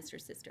Kamala promised her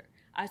sister.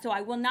 So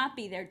I will not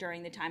be there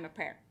during the time of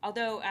prayer.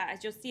 Although,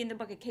 as you'll see in the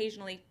book,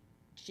 occasionally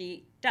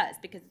she does,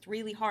 because it's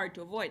really hard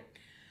to avoid.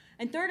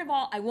 And third of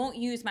all, I won't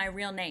use my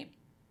real name.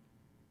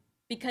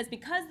 Because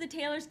the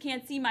tailors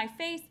can't see my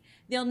face,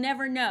 they'll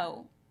never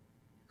know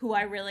who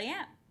I really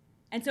am.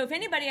 And so if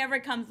anybody ever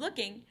comes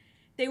looking,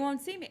 they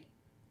won't see me.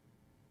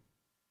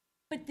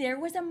 But there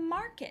was a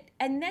market,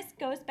 and this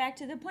goes back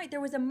to the point. There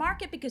was a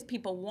market because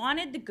people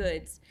wanted the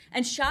goods,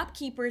 and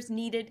shopkeepers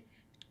needed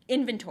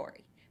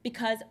inventory,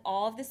 because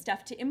all of the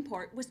stuff to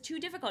import was too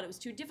difficult. It was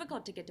too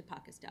difficult to get to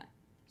Pakistan.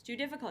 It's too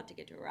difficult to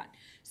get to Iran.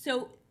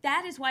 So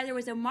that is why there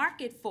was a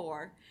market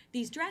for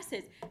these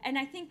dresses. And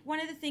I think one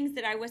of the things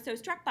that I was so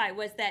struck by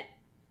was that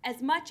as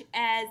much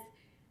as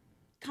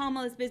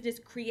Kamala's business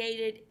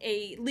created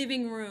a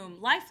living room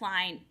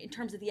lifeline in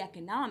terms of the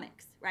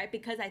economics, right?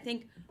 Because I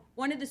think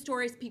one of the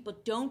stories people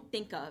don't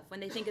think of when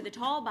they think of the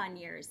Taliban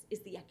years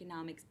is the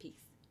economics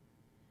piece.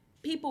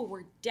 People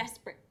were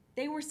desperate.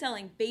 They were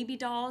selling baby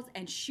dolls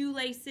and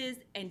shoelaces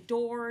and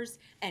doors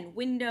and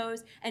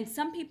windows, and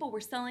some people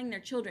were selling their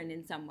children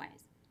in some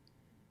ways.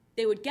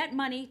 They would get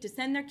money to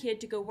send their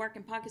kid to go work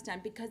in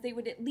Pakistan because they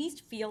would at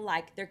least feel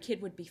like their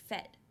kid would be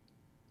fed.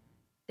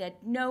 They had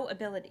no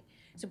ability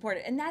to support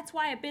it. And that's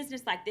why a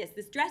business like this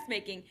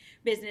dressmaking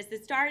business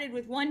that started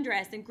with one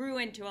dress and grew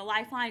into a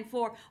lifeline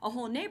for a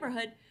whole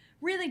neighborhood,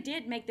 really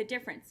did make the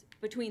difference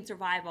between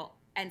survival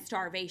and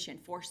starvation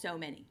for so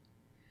many.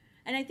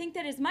 And I think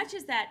that as much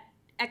as that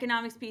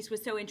economics piece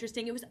was so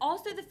interesting, it was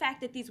also the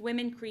fact that these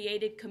women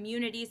created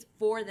communities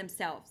for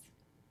themselves.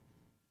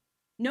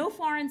 No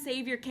foreign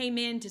savior came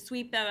in to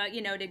sweep them,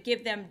 to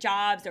give them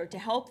jobs or to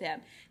help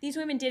them. These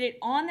women did it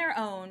on their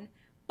own,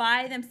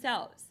 by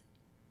themselves.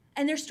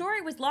 And their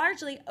story was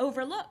largely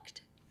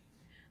overlooked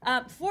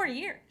for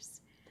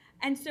years.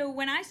 And so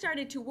when I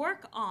started to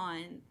work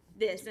on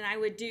this, and I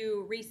would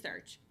do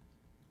research,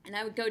 and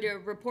I would go to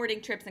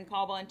reporting trips in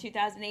Kabul in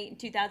 2008 and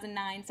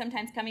 2009,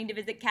 sometimes coming to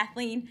visit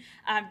Kathleen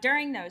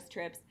during those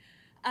trips,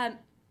 I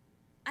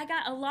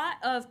got a lot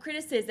of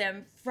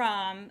criticism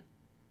from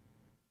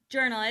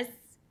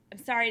journalists,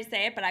 I'm sorry to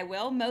say it, but I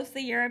will,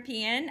 mostly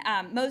European,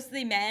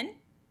 mostly men,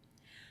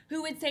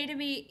 who would say to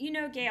me,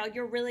 Gayle,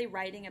 you're really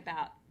writing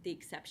about the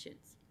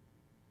exceptions.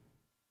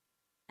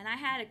 And I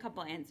had a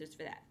couple answers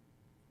for that.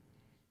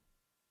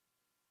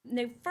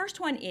 The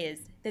first one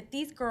is that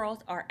these girls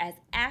are as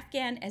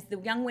Afghan as the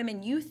young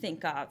women you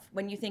think of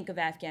when you think of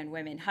Afghan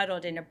women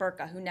huddled in a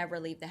burqa who never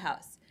leave the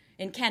house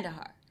in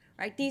Kandahar,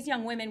 right? These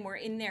young women were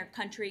in their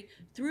country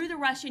through the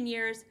Russian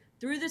years,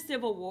 through the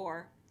Civil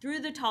War,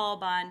 through the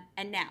Taliban,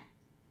 and now.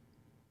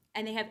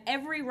 And they have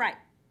every right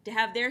to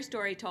have their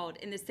story told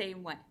in the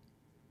same way.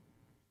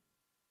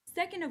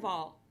 Second of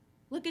all,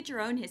 look at your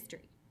own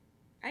history,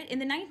 right? In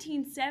the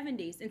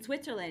 1970s in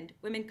Switzerland,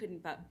 women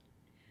couldn't vote.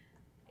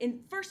 The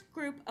first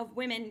group of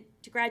women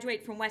to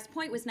graduate from West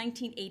Point was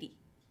 1980.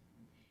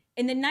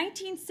 In the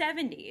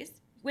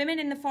 1970s, women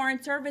in the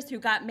Foreign Service who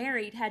got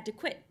married had to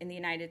quit in the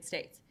United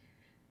States.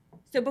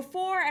 So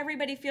before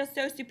everybody feels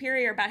so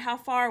superior about how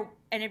far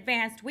and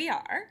advanced we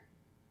are,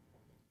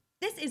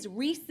 this is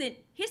recent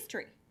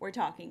history we're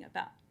talking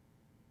about.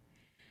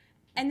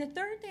 And the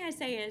third thing I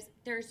say is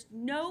there's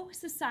no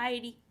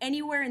society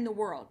anywhere in the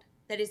world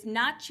that is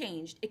not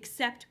changed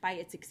except by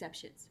its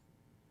exceptions.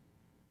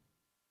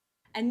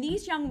 And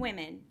these young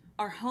women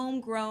are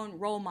homegrown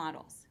role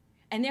models,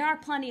 and there are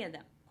plenty of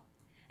them.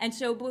 And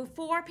so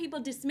before people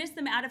dismiss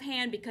them out of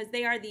hand because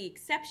they are the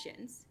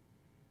exceptions,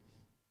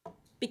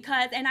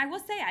 and I will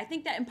say, I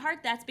think that in part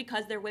that's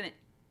because they're women.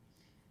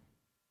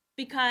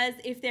 Because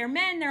if they're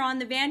men, they're on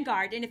the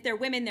vanguard, and if they're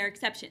women, they're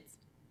exceptions.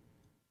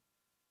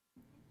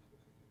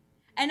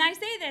 And I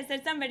say this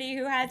as somebody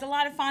who has a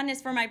lot of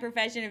fondness for my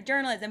profession of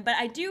journalism, but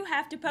I do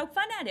have to poke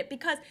fun at it,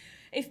 because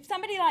if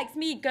somebody like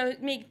me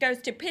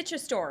goes to pitch a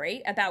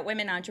story about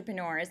women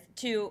entrepreneurs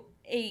to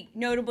a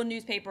notable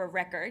newspaper of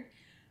record,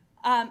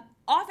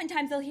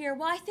 oftentimes they'll hear,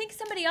 well, I think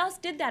somebody else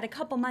did that a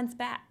couple months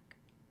back.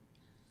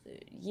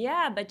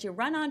 yeah, but you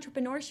run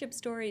entrepreneurship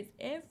stories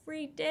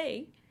every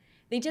day.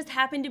 They just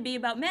happen to be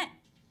about men.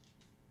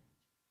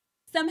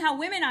 Somehow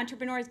women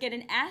entrepreneurs get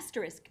an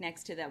asterisk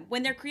next to them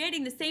when they're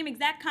creating the same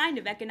exact kind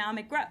of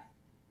economic growth.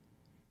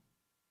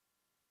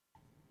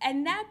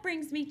 And that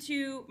brings me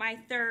to my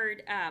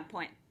third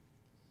point.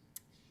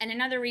 And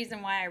another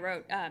reason why I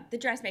wrote The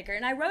Dressmaker.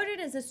 And I wrote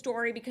it as a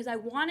story because I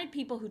wanted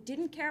people who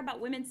didn't care about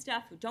women's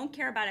stuff, who don't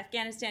care about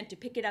Afghanistan, to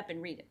pick it up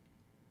and read it.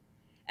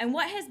 And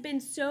what has been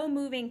so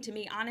moving to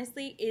me,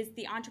 honestly, is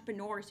the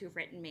entrepreneurs who've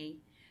written me,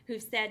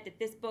 who've said that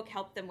this book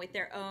helped them with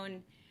their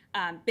own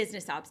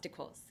business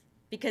obstacles,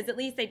 because at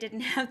least they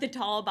didn't have the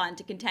Taliban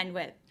to contend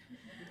with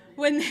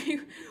when they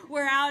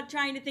were out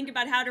trying to think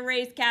about how to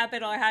raise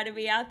capital or how to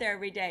be out there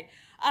every day.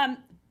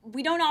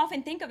 We don't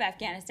often think of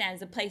Afghanistan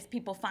as a place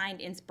people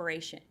find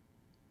inspiration.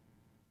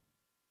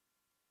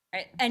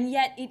 Right? And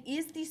yet it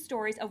is these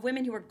stories of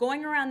women who are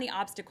going around the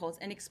obstacles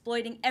and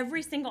exploiting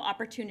every single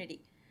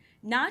opportunity,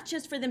 not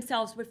just for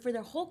themselves, but for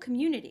their whole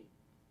community,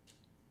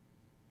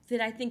 that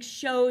I think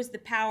shows the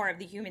power of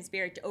the human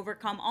spirit to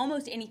overcome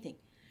almost anything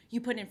you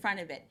put in front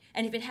of it.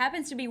 And if it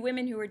happens to be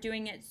women who are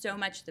doing it, so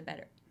much the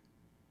better.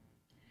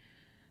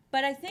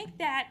 But I think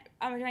that,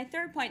 my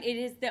third point, it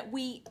is that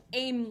we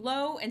aim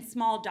low and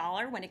small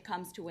dollar when it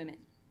comes to women.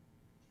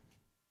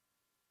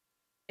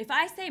 If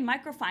I say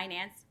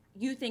microfinance,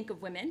 you think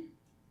of women.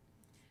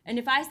 And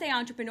if I say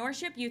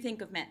entrepreneurship, you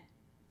think of men.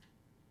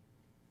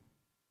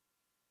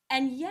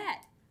 And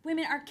yet,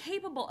 women are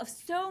capable of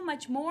so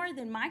much more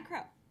than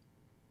micro.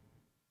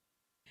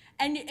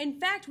 And in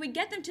fact, we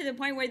get them to the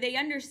point where they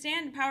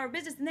understand the power of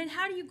business. And then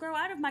how do you grow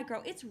out of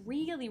micro? It's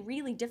really,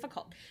 really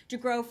difficult to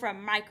grow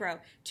from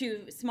micro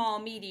to small,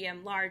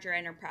 medium, larger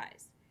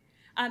enterprise.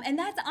 And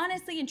that's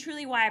honestly and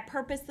truly why I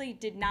purposely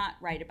did not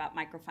write about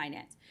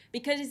microfinance,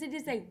 because it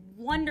is a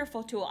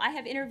wonderful tool. I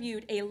have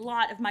interviewed a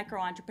lot of micro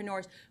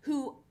entrepreneurs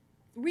who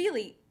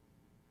really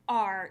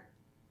are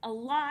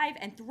alive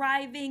and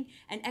thriving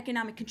and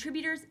economic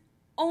contributors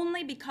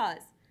only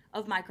because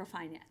of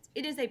microfinance.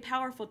 It is a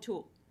powerful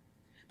tool.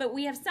 But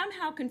we have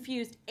somehow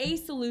confused a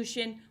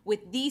solution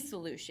with the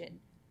solution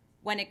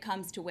when it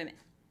comes to women.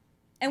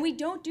 And we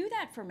don't do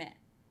that for men.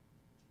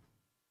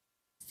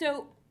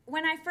 So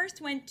when I first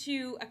went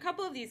to a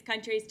couple of these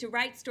countries to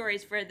write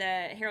stories for the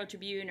Herald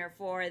Tribune or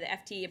for the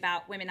FT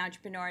about women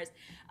entrepreneurs,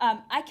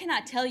 I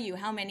cannot tell you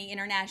how many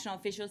international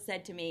officials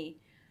said to me,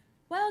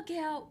 well,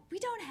 Gayle, we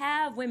don't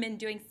have women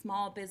doing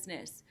small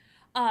business.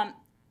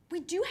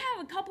 We do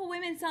have a couple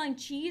women selling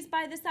cheese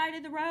by the side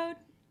of the road.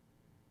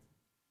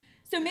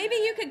 So maybe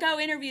you could go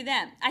interview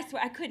them. I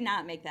swear, I could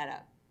not make that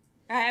up.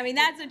 Right? I mean,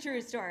 that's a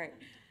true story.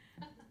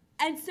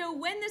 And so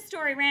when the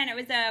story ran, it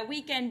was a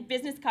weekend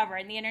business cover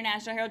in the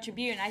International Herald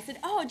Tribune. I said,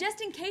 oh, just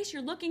in case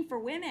you're looking for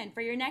women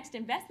for your next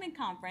investment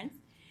conference,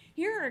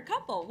 here are a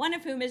couple, one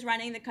of whom is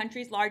running the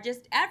country's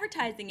largest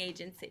advertising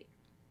agency.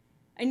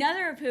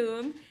 Another of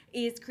whom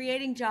is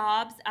creating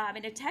jobs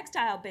in a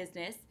textile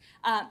business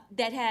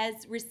that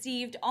has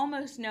received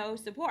almost no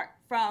support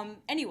from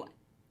anyone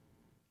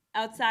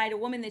outside a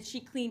woman that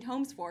she cleaned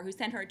homes for who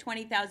sent her a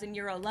 20,000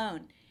 euro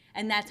loan.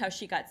 And that's how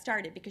she got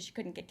started, because she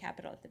couldn't get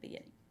capital at the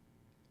beginning.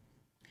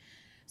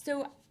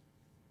 So,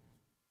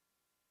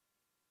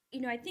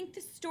 you know, I think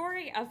the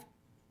story of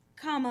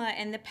Khama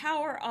and the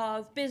power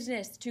of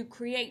business to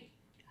create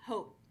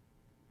hope,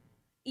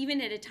 even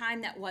at a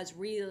time that was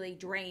really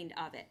drained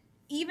of it,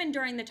 even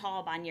during the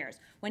Taliban years,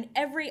 when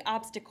every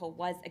obstacle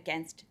was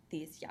against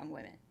these young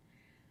women,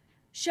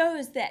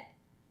 shows that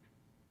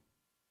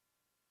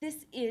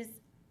this is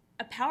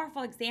a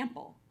powerful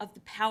example of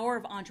the power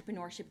of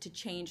entrepreneurship to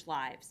change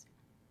lives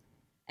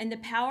and the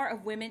power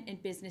of women in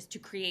business to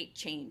create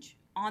change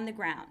on the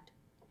ground.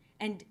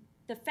 And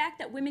the fact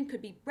that women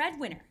could be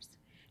breadwinners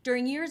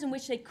during years in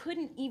which they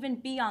couldn't even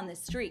be on the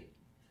street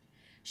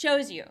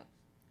shows you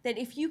that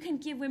if you can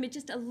give women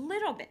just a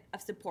little bit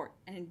of support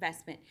and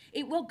investment,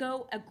 it will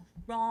go a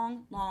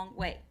long, long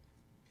way.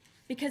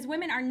 Because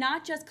women are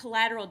not just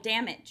collateral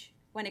damage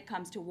when it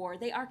comes to war,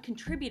 they are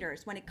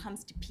contributors when it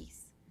comes to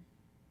peace.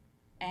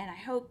 And I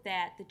hope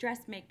that the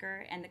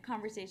Dressmaker and the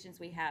conversations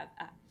we have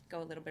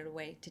go a little bit of a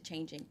way to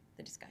changing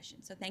the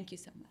discussion. So thank you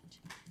so much.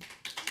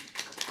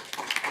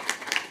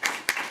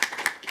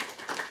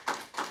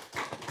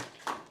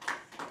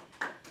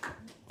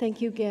 Thank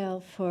you,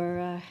 Gayle,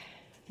 for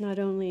not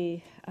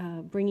only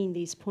bringing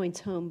these points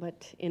home,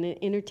 but in an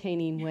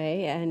entertaining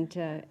way,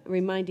 and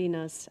reminding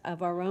us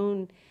of our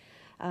own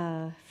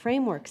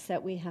frameworks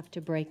that we have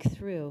to break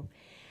through.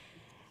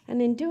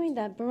 And in doing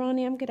that,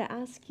 Borany, I'm going to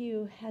ask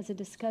you as a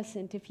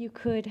discussant if you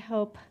could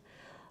help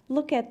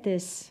look at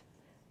this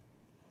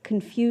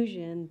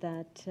confusion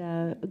that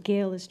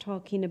Gayle is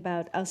talking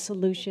about, a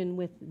solution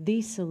with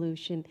the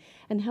solution,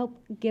 and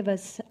help give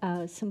us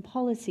some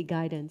policy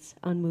guidance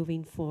on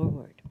moving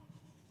forward.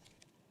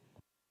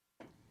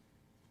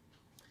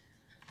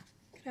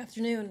 Good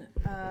afternoon.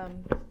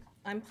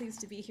 I'm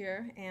pleased to be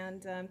here,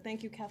 and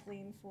thank you,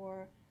 Kathleen,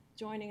 for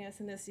joining us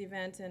in this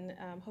event and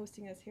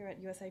hosting us here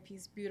at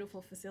USIP's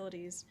beautiful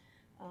facilities.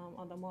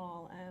 on the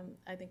mall.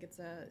 I think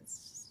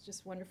it's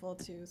just wonderful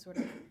to sort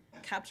of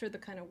capture the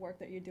kind of work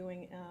that you're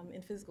doing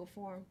in physical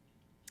form.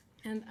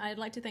 And I'd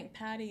like to thank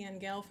Patti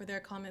and Gayle for their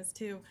comments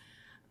too.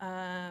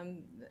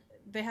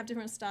 They have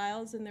different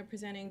styles and they're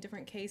presenting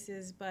different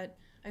cases, but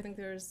I think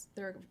there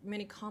are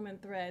many common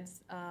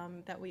threads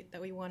that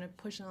we want to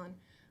push on.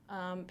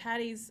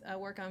 Patti's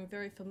work I'm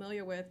very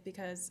familiar with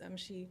because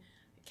she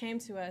came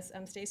to us,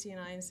 Stacey and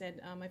I, and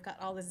said, I've got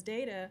all this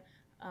data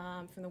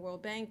from the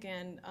World Bank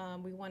and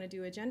we want to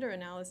do a gender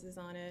analysis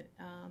on it.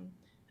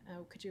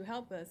 Could you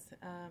help us?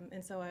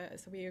 And so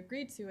we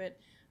agreed to it.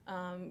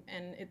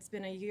 And it's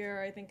been a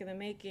year, I think, in the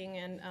making,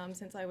 and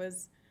since I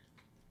was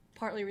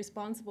partly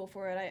responsible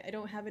for it, I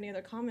don't have any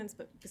other comments,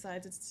 but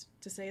besides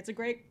to say it's a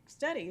great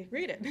study,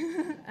 read it.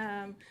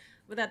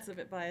 But that's a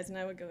bit biased, and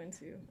I would go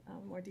into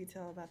more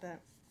detail about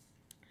that.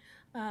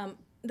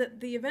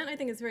 The event, I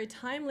think, is very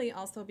timely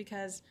also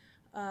because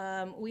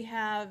we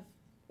have,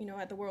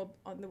 at the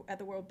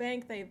World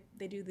Bank,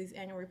 they do these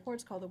annual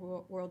reports called the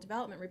World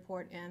Development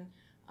Report, and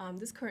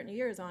this current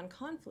year is on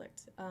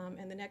conflict,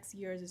 and the next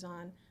year's is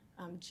on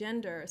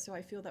gender. So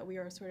I feel that we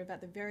are sort of at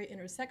the very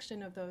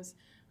intersection of those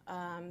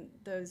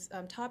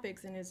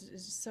topics, and is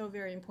just so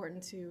very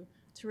important to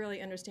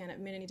really understand at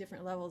many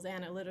different levels,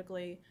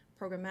 analytically,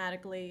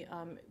 programmatically,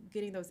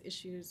 getting those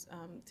issues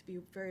to be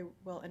very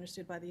well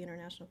understood by the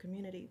international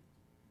community.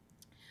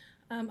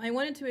 I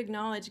wanted to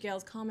acknowledge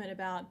Gayle's comment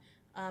about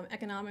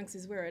economics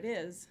is where it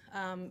is.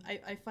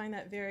 I find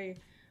that very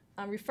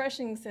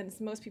refreshing, since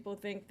most people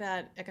think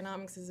that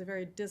economics is a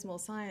very dismal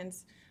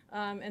science.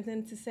 And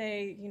then to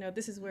say,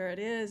 this is where it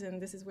is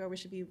and this is where we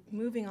should be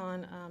moving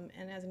on.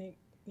 And as an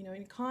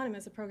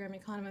economist, a program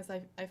economist,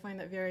 I find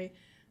that very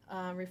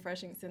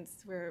refreshing,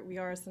 since we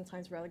are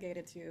sometimes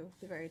relegated to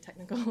the very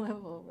technical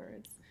level where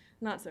it's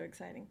not so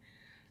exciting.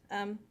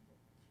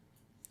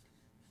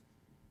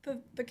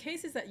 The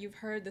cases that you've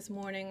heard this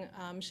morning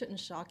shouldn't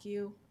shock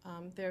you.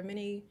 There are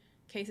many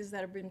cases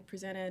that have been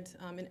presented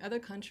in other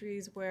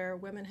countries where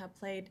women have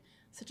played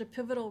such a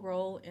pivotal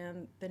role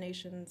in their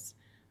nation's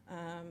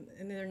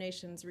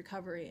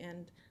recovery.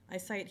 And I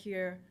cite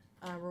here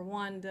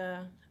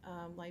Rwanda,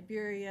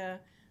 Liberia.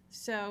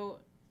 So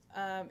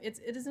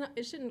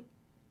it shouldn't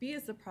be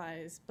a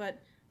surprise,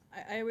 but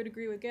I would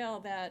agree with Gayle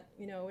that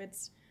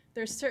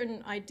there's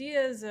certain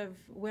ideas of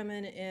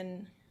women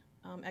in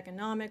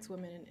economics,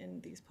 women in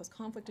these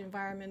post-conflict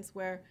environments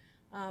where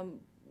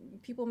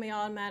people may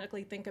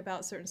automatically think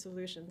about certain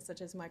solutions,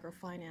 such as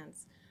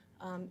microfinance.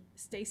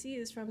 Stacey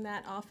is from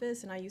that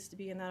office, and I used to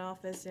be in that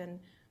office, and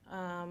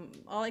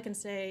all I can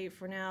say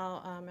for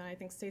now, and I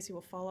think Stacey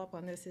will follow up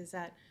on this, is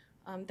that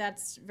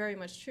that's very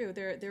much true.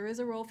 There is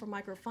a role for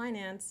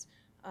microfinance,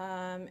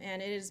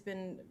 and it has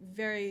been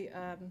very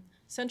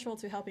central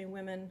to helping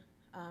women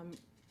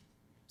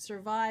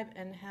survive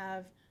and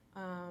have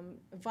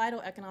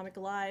vital economic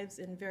lives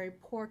in very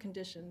poor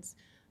conditions.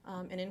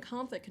 And in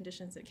conflict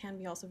conditions, it can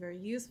be also very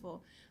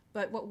useful.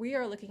 But what we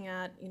are looking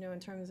at, in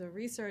terms of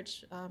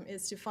research,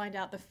 is to find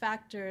out the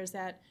factors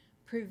that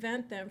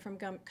prevent them from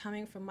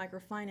coming from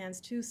microfinance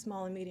to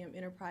small and medium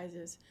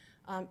enterprises.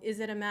 Is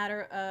it a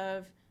matter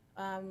of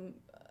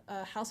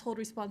household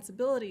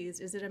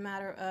responsibilities? Is it a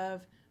matter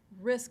of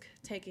risk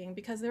taking?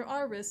 Because there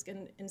are risks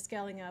in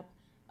scaling up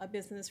a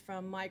business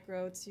from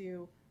micro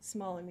to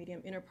small and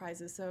medium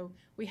enterprises. So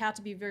we have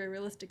to be very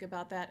realistic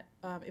about that.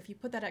 If you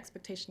put that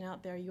expectation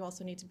out there, you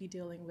also need to be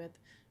dealing with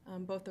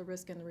both the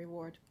risk and the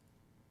reward.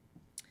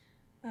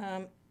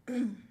 In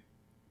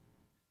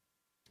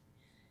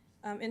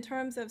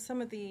terms of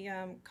some of the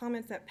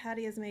comments that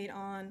Patti has made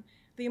on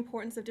the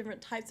importance of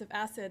different types of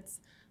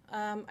assets,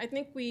 I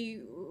think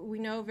we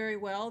know very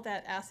well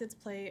that assets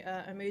play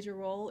a major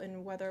role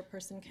in whether a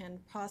person can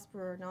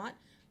prosper or not.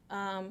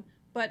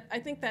 But I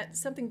think that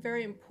something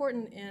very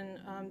important in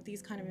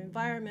these kind of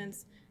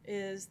environments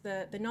is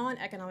the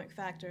non-economic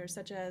factors,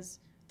 such as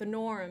the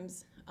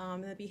norms,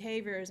 the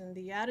behaviors, and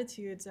the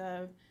attitudes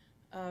of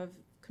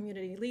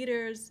community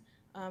leaders,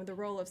 the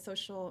role of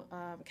social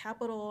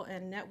capital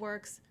and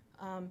networks.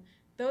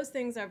 Those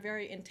things are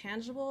very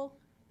intangible,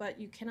 but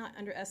you cannot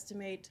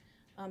underestimate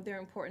their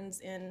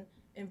importance in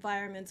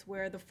environments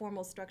where the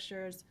formal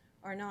structures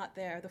are not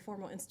there, the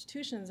formal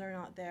institutions are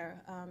not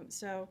there.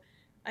 So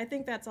I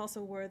think that's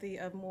also worthy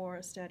of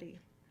more study.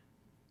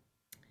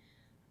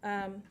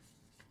 Let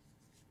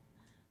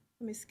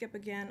me skip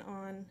again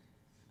on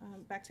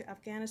back to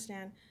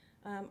Afghanistan.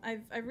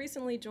 I've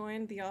recently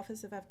joined the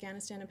Office of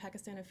Afghanistan and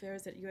Pakistan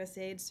Affairs at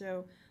USAID,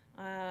 so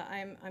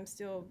I'm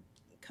still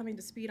coming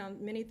to speed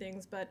on many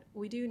things, but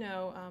we do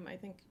know, I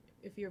think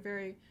if you're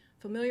very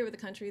familiar with the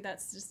country,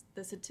 that's just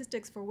the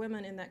statistics for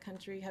women in that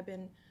country have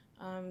been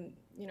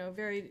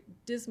very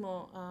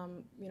dismal.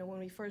 When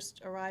we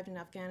first arrived in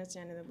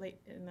Afghanistan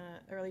in the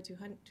early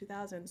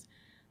 2000s,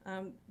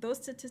 those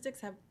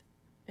statistics have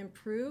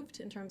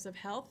improved in terms of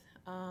health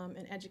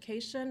and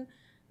education,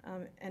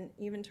 and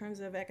even in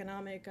terms of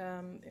economic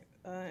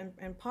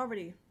and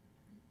poverty.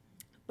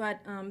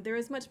 But there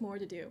is much more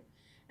to do.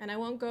 And I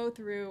won't go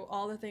through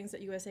all the things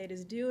that USAID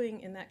is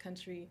doing in that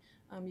country,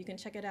 You can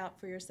check it out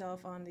for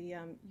yourself on the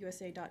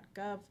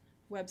USA.gov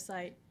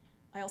website.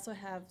 I also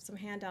have some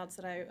handouts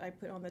that I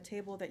put on the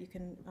table that you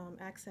can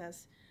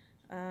access.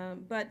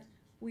 But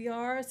we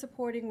are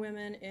supporting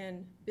women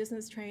in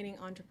business training,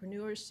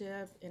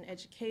 entrepreneurship, in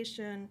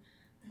education.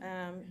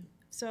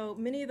 So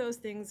many of those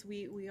things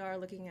we are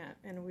looking at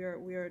and we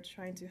are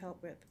trying to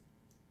help with.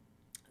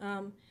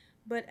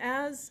 But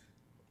as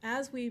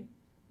we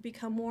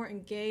become more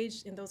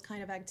engaged in those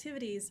kind of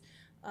activities,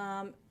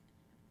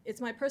 it's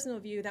my personal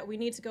view that we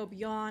need to go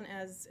beyond,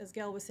 as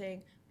Gayle was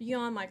saying,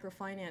 beyond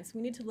microfinance.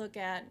 We need to look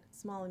at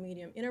small and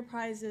medium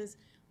enterprises.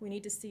 We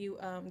need to see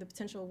the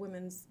potential of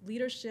women's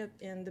leadership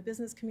in the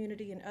business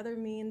community and other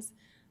means.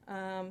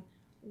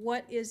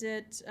 What is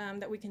it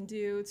that we can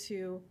do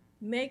to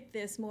make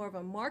this more of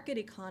a market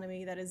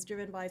economy that is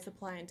driven by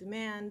supply and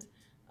demand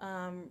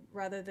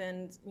rather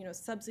than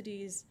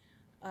subsidies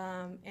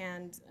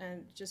and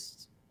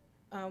just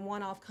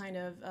one-off kind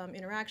of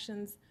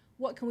interactions?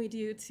 What can we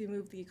do to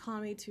move the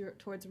economy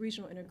towards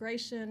regional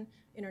integration,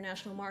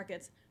 international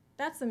markets?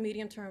 That's a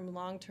medium-term,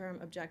 long-term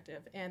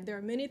objective. And there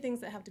are many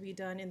things that have to be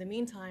done in the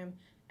meantime.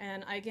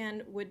 And I,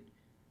 again, would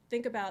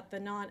think about the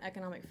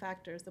non-economic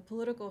factors, the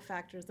political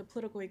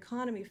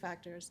economy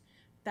factors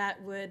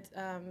that would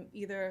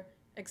either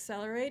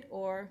accelerate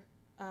or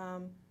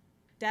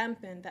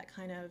dampen that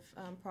kind of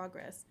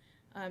progress.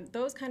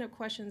 Those kind of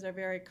questions are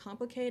very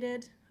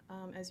complicated,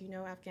 as you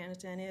know,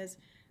 Afghanistan is,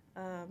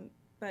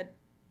 but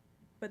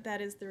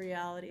that is the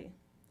reality.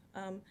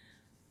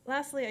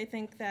 Lastly, I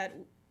think that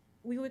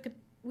we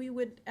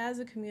would, as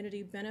a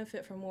community,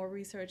 benefit from more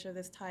research of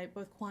this type,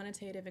 both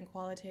quantitative and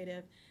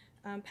qualitative.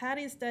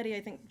 Patti's study,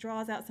 I think,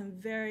 draws out some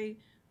very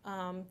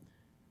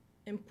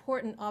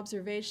important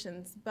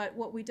observations, but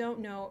what we don't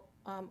know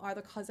are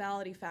the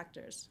causality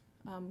factors.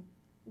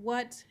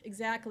 What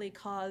exactly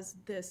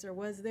caused this, or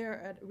was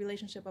there a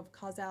relationship of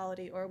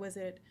causality, or was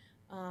it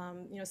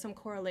some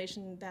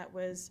correlation that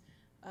was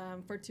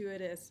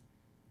fortuitous?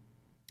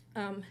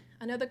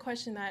 Another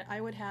question that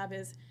I would have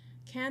is,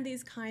 can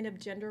these kind of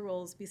gender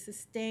roles be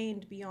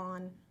sustained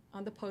beyond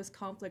the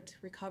post-conflict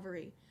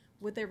recovery?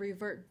 Would they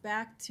revert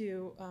back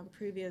to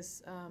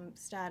previous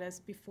status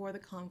before the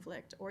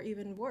conflict, or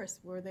even worse,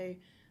 were they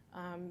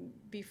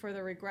be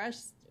further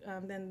regressed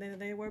than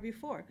they were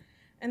before?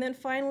 And then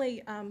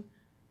finally,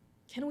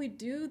 can we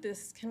do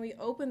this? Can we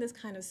open this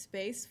kind of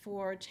space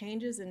for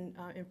changes and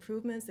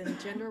improvements in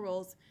gender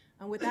roles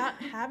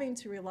without having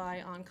to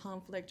rely on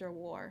conflict or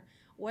war?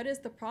 What is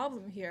the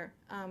problem here?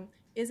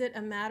 Is it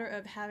a matter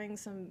of having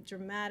some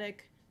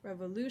dramatic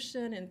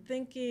revolution in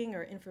thinking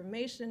or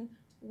information?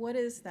 What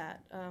is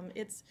that?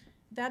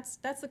 That's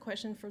the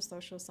question for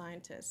social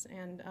scientists.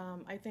 And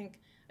I think,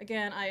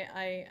 again,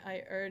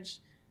 I urge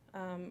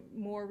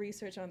more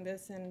research on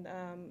this, and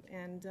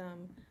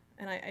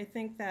I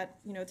think that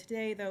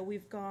today, though,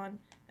 we've gone,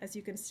 as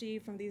you can see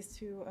from these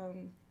two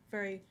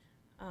very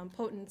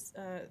potent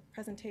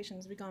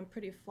presentations, we've gone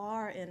pretty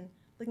far in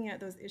looking at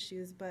those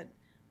issues, but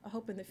I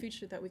hope in the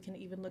future that we can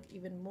even look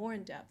even more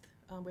in depth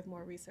with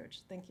more research.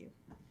 Thank you.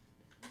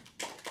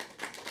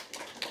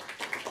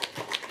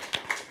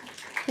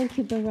 Thank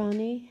you,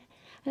 Borany.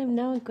 And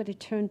now I'm going to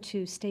turn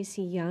to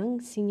Stacey Young,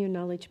 Senior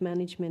Knowledge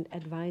Management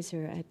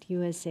Advisor at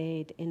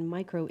USAID in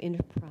Micro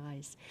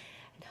Enterprise,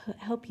 and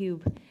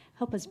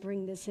help us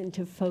bring this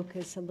into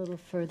focus a little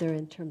further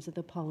in terms of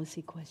the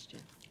policy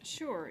question.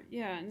 Sure.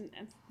 Yeah, and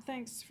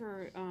thanks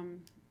for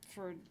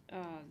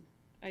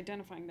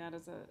identifying that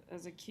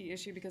as a key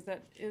issue, because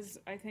that is,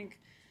 I think,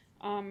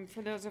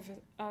 for those of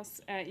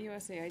us at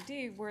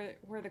USAID,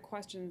 where the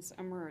questions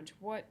emerge.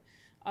 What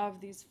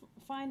of these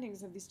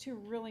findings of these two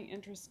really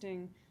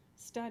interesting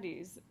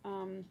studies,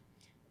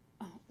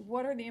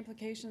 what are the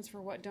implications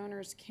for what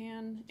donors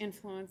can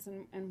influence,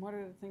 and what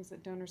are the things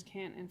that donors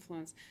can't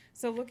influence?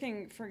 So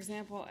looking, for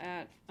example,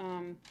 at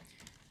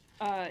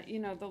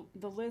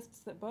the lists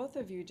that both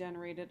of you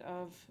generated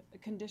of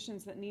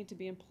conditions that need to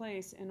be in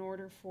place in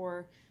order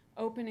for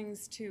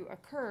openings to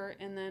occur,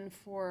 and then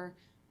for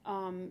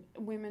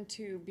women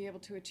to be able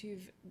to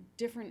achieve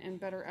different and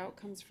better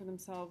outcomes for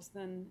themselves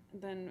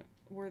than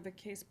were the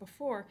case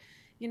before.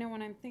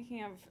 When I'm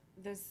thinking of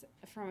this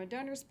from a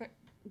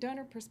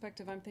donor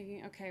perspective, I'm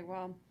thinking, okay,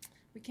 well,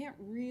 we can't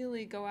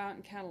really go out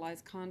and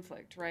catalyze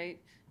conflict, right?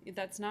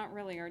 That's not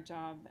really our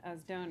job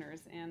as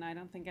donors, and I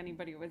don't think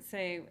anybody would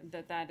say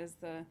that that is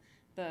the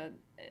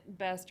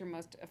best or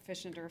most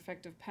efficient or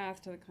effective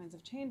path to the kinds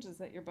of changes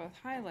that you're both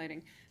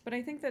highlighting. But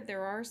I think that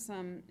there are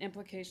some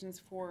implications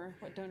for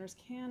what donors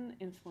can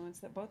influence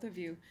that both of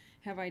you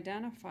have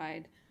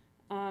identified.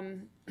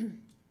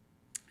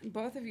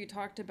 Both of you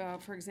talked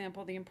about, for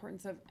example, the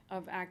importance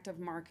of active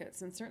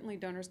markets, and certainly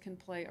donors can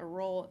play a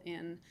role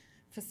in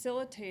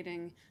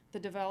facilitating the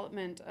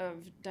development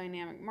of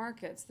dynamic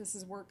markets. This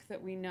is work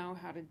that we know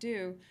how to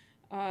do,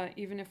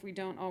 even if we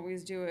don't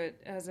always do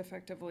it as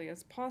effectively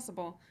as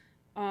possible.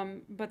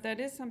 But that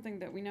is something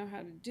that we know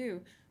how to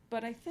do.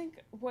 But I think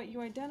what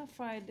you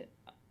identified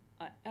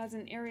as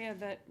an area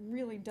that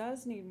really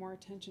does need more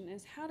attention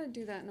is how to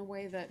do that in a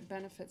way that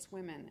benefits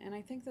women. And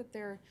I think that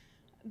there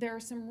there are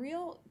some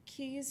real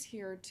keys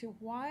here to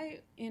why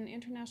in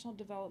international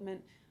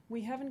development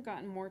we haven't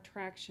gotten more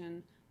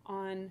traction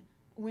on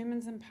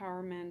women's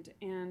empowerment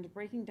and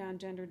breaking down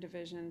gender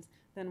divisions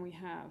than we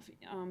have.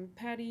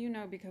 Patti, you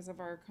know, because of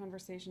our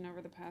conversation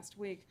over the past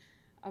week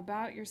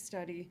about your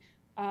study,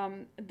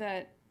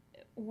 that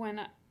when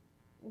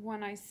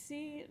I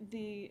see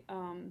the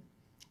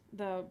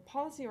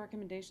policy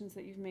recommendations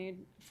that you've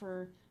made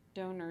for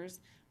donors,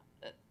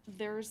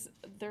 there's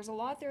a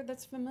lot there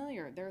that's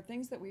familiar. There are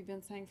things that we've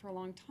been saying for a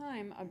long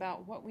time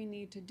about what we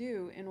need to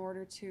do in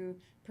order to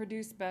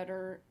produce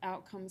better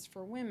outcomes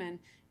for women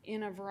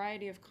in a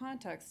variety of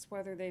contexts,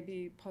 whether they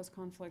be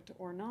post-conflict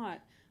or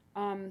not.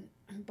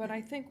 But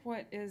I think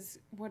what is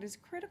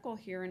critical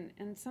here,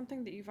 and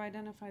something that you've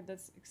identified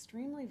that's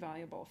extremely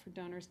valuable for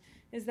donors,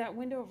 is that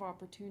window of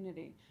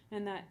opportunity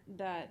and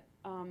that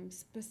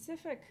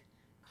specific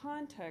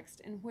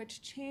context in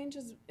which change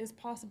is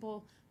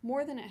possible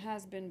more than it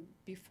has been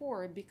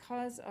before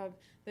because of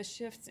the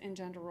shifts in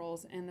gender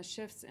roles and the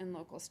shifts in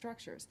local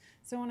structures.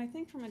 So when I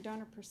think from a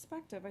donor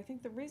perspective, I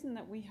think the reason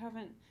that we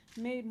haven't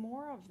made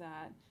more of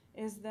that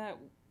is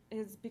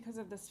because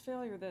of this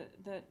failure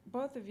that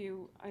both of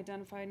you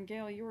identified. And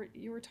Gayle,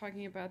 you were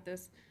talking about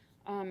this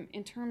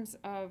in terms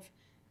of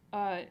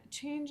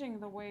changing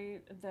the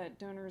way that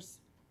donors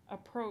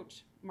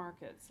approach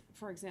markets,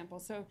 for example.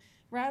 So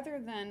rather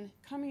than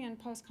coming in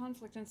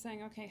post-conflict and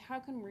saying, okay, how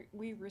can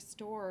we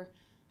restore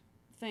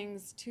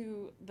things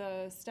to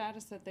the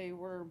status that they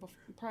were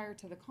prior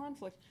to the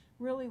conflict,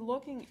 really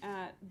looking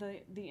at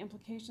the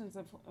implications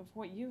of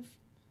what you've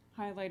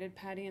highlighted,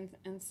 Patti,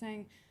 and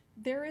saying,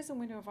 there is a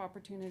window of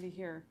opportunity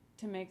here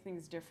to make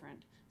things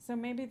different. So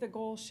maybe the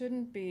goal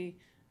shouldn't be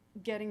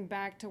getting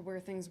back to where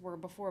things were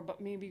before, but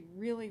maybe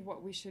really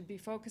what we should be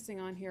focusing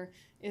on here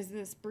is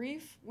this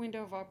brief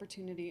window of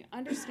opportunity,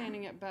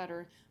 understanding it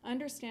better,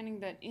 understanding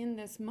that in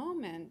this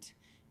moment,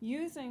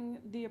 using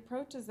the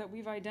approaches that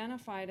we've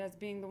identified as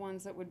being the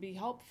ones that would be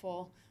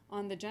helpful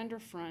on the gender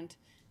front,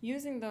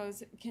 using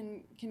those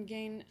can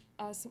gain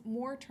us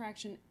more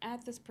traction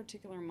at this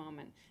particular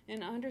moment,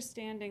 and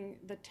understanding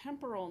the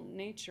temporal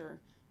nature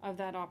of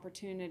that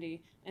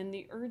opportunity and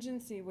the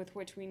urgency with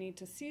which we need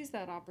to seize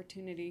that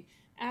opportunity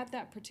at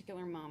that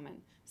particular moment.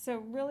 So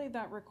really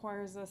that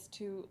requires us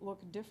to look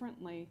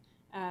differently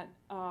at,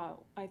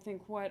 I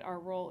think, what our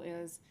role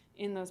is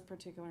in those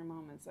particular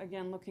moments.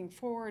 Again, looking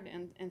forward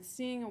and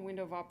seeing a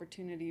window of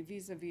opportunity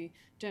vis-a-vis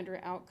gender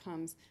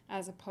outcomes,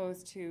 as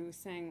opposed to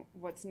saying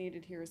what's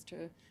needed here is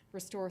to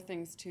restore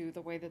things to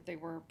the way that they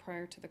were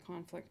prior to the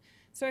conflict.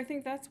 So I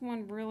think that's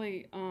one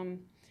really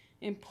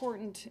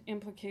important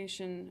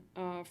implication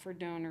for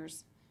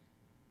donors.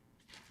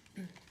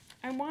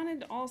 I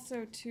wanted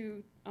also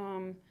to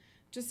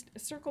just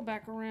circle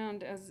back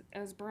around,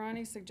 as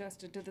Borany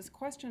suggested, to this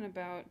question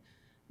about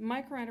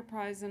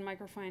microenterprise and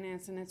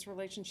microfinance and its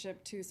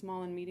relationship to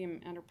small and medium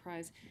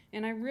enterprise.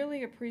 And I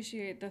really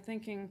appreciate the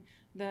thinking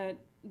that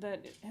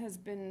has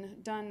been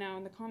done now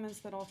in the comments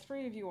that all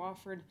three of you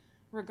offered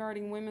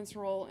regarding women's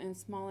role in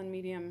small and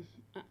medium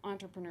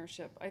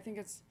entrepreneurship. I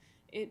think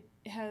it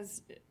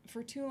has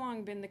for too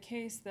long been the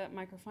case that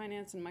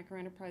microfinance and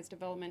microenterprise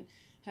development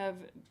have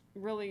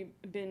really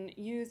been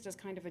used as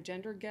kind of a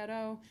gender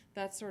ghetto.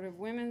 That's sort of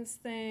women's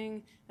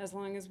thing. As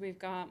long as we've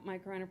got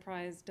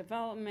microenterprise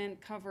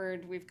development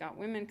covered, we've got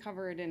women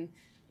covered, and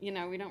we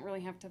don't really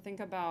have to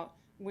think about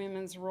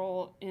women's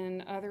role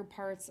in other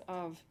parts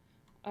of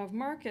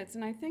markets.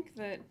 And I think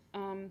that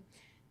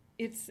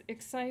it's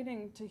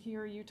exciting to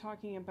hear you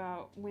talking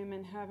about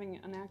women having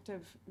an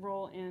active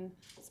role in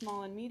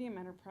small and medium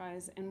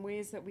enterprise and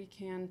ways that we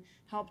can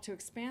help to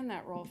expand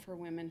that role for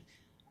women.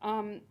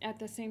 At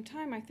the same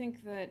time, I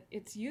think that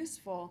it's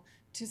useful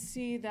to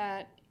see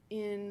that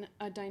in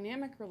a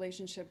dynamic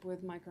relationship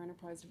with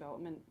microenterprise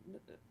development,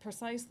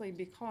 precisely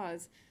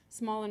because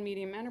small and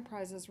medium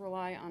enterprises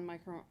rely on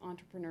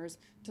micro-entrepreneurs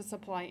to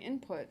supply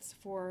inputs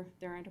for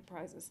their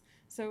enterprises.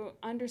 So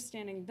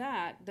understanding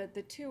that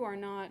the two are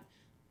not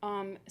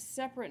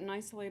separate and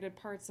isolated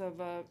parts of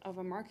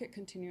a market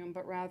continuum,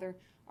 but rather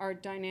are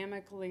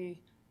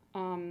dynamically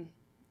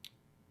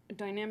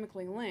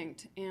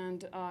linked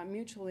and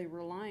mutually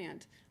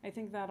reliant. I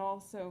think that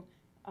also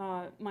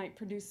might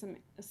produce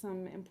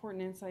some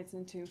important insights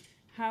into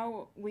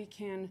how we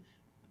can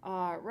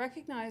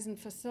recognize and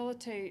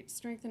facilitate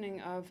strengthening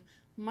of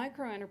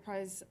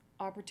microenterprise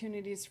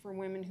opportunities for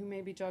women who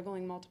may be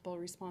juggling multiple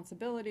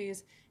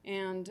responsibilities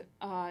and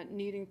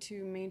needing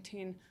to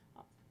maintain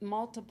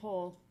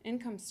multiple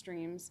income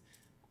streams,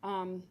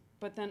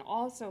 but then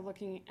also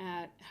looking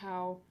at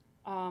how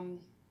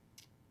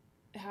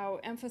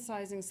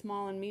emphasizing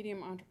small and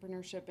medium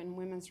entrepreneurship and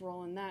women's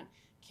role in that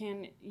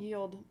can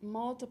yield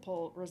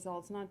multiple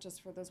results, not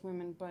just for those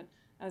women, but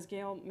as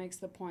Gayle makes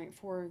the point,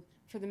 for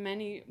the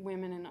many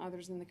women and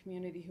others in the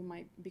community who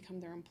might become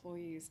their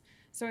employees.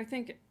 So I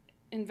think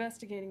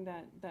investigating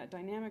that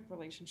dynamic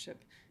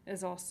relationship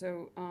is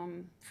also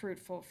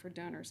fruitful for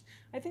donors.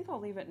 I think I'll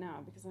leave it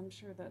now because I'm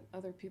sure that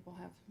other people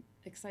have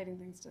exciting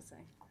things to say.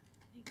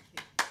 Thank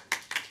you.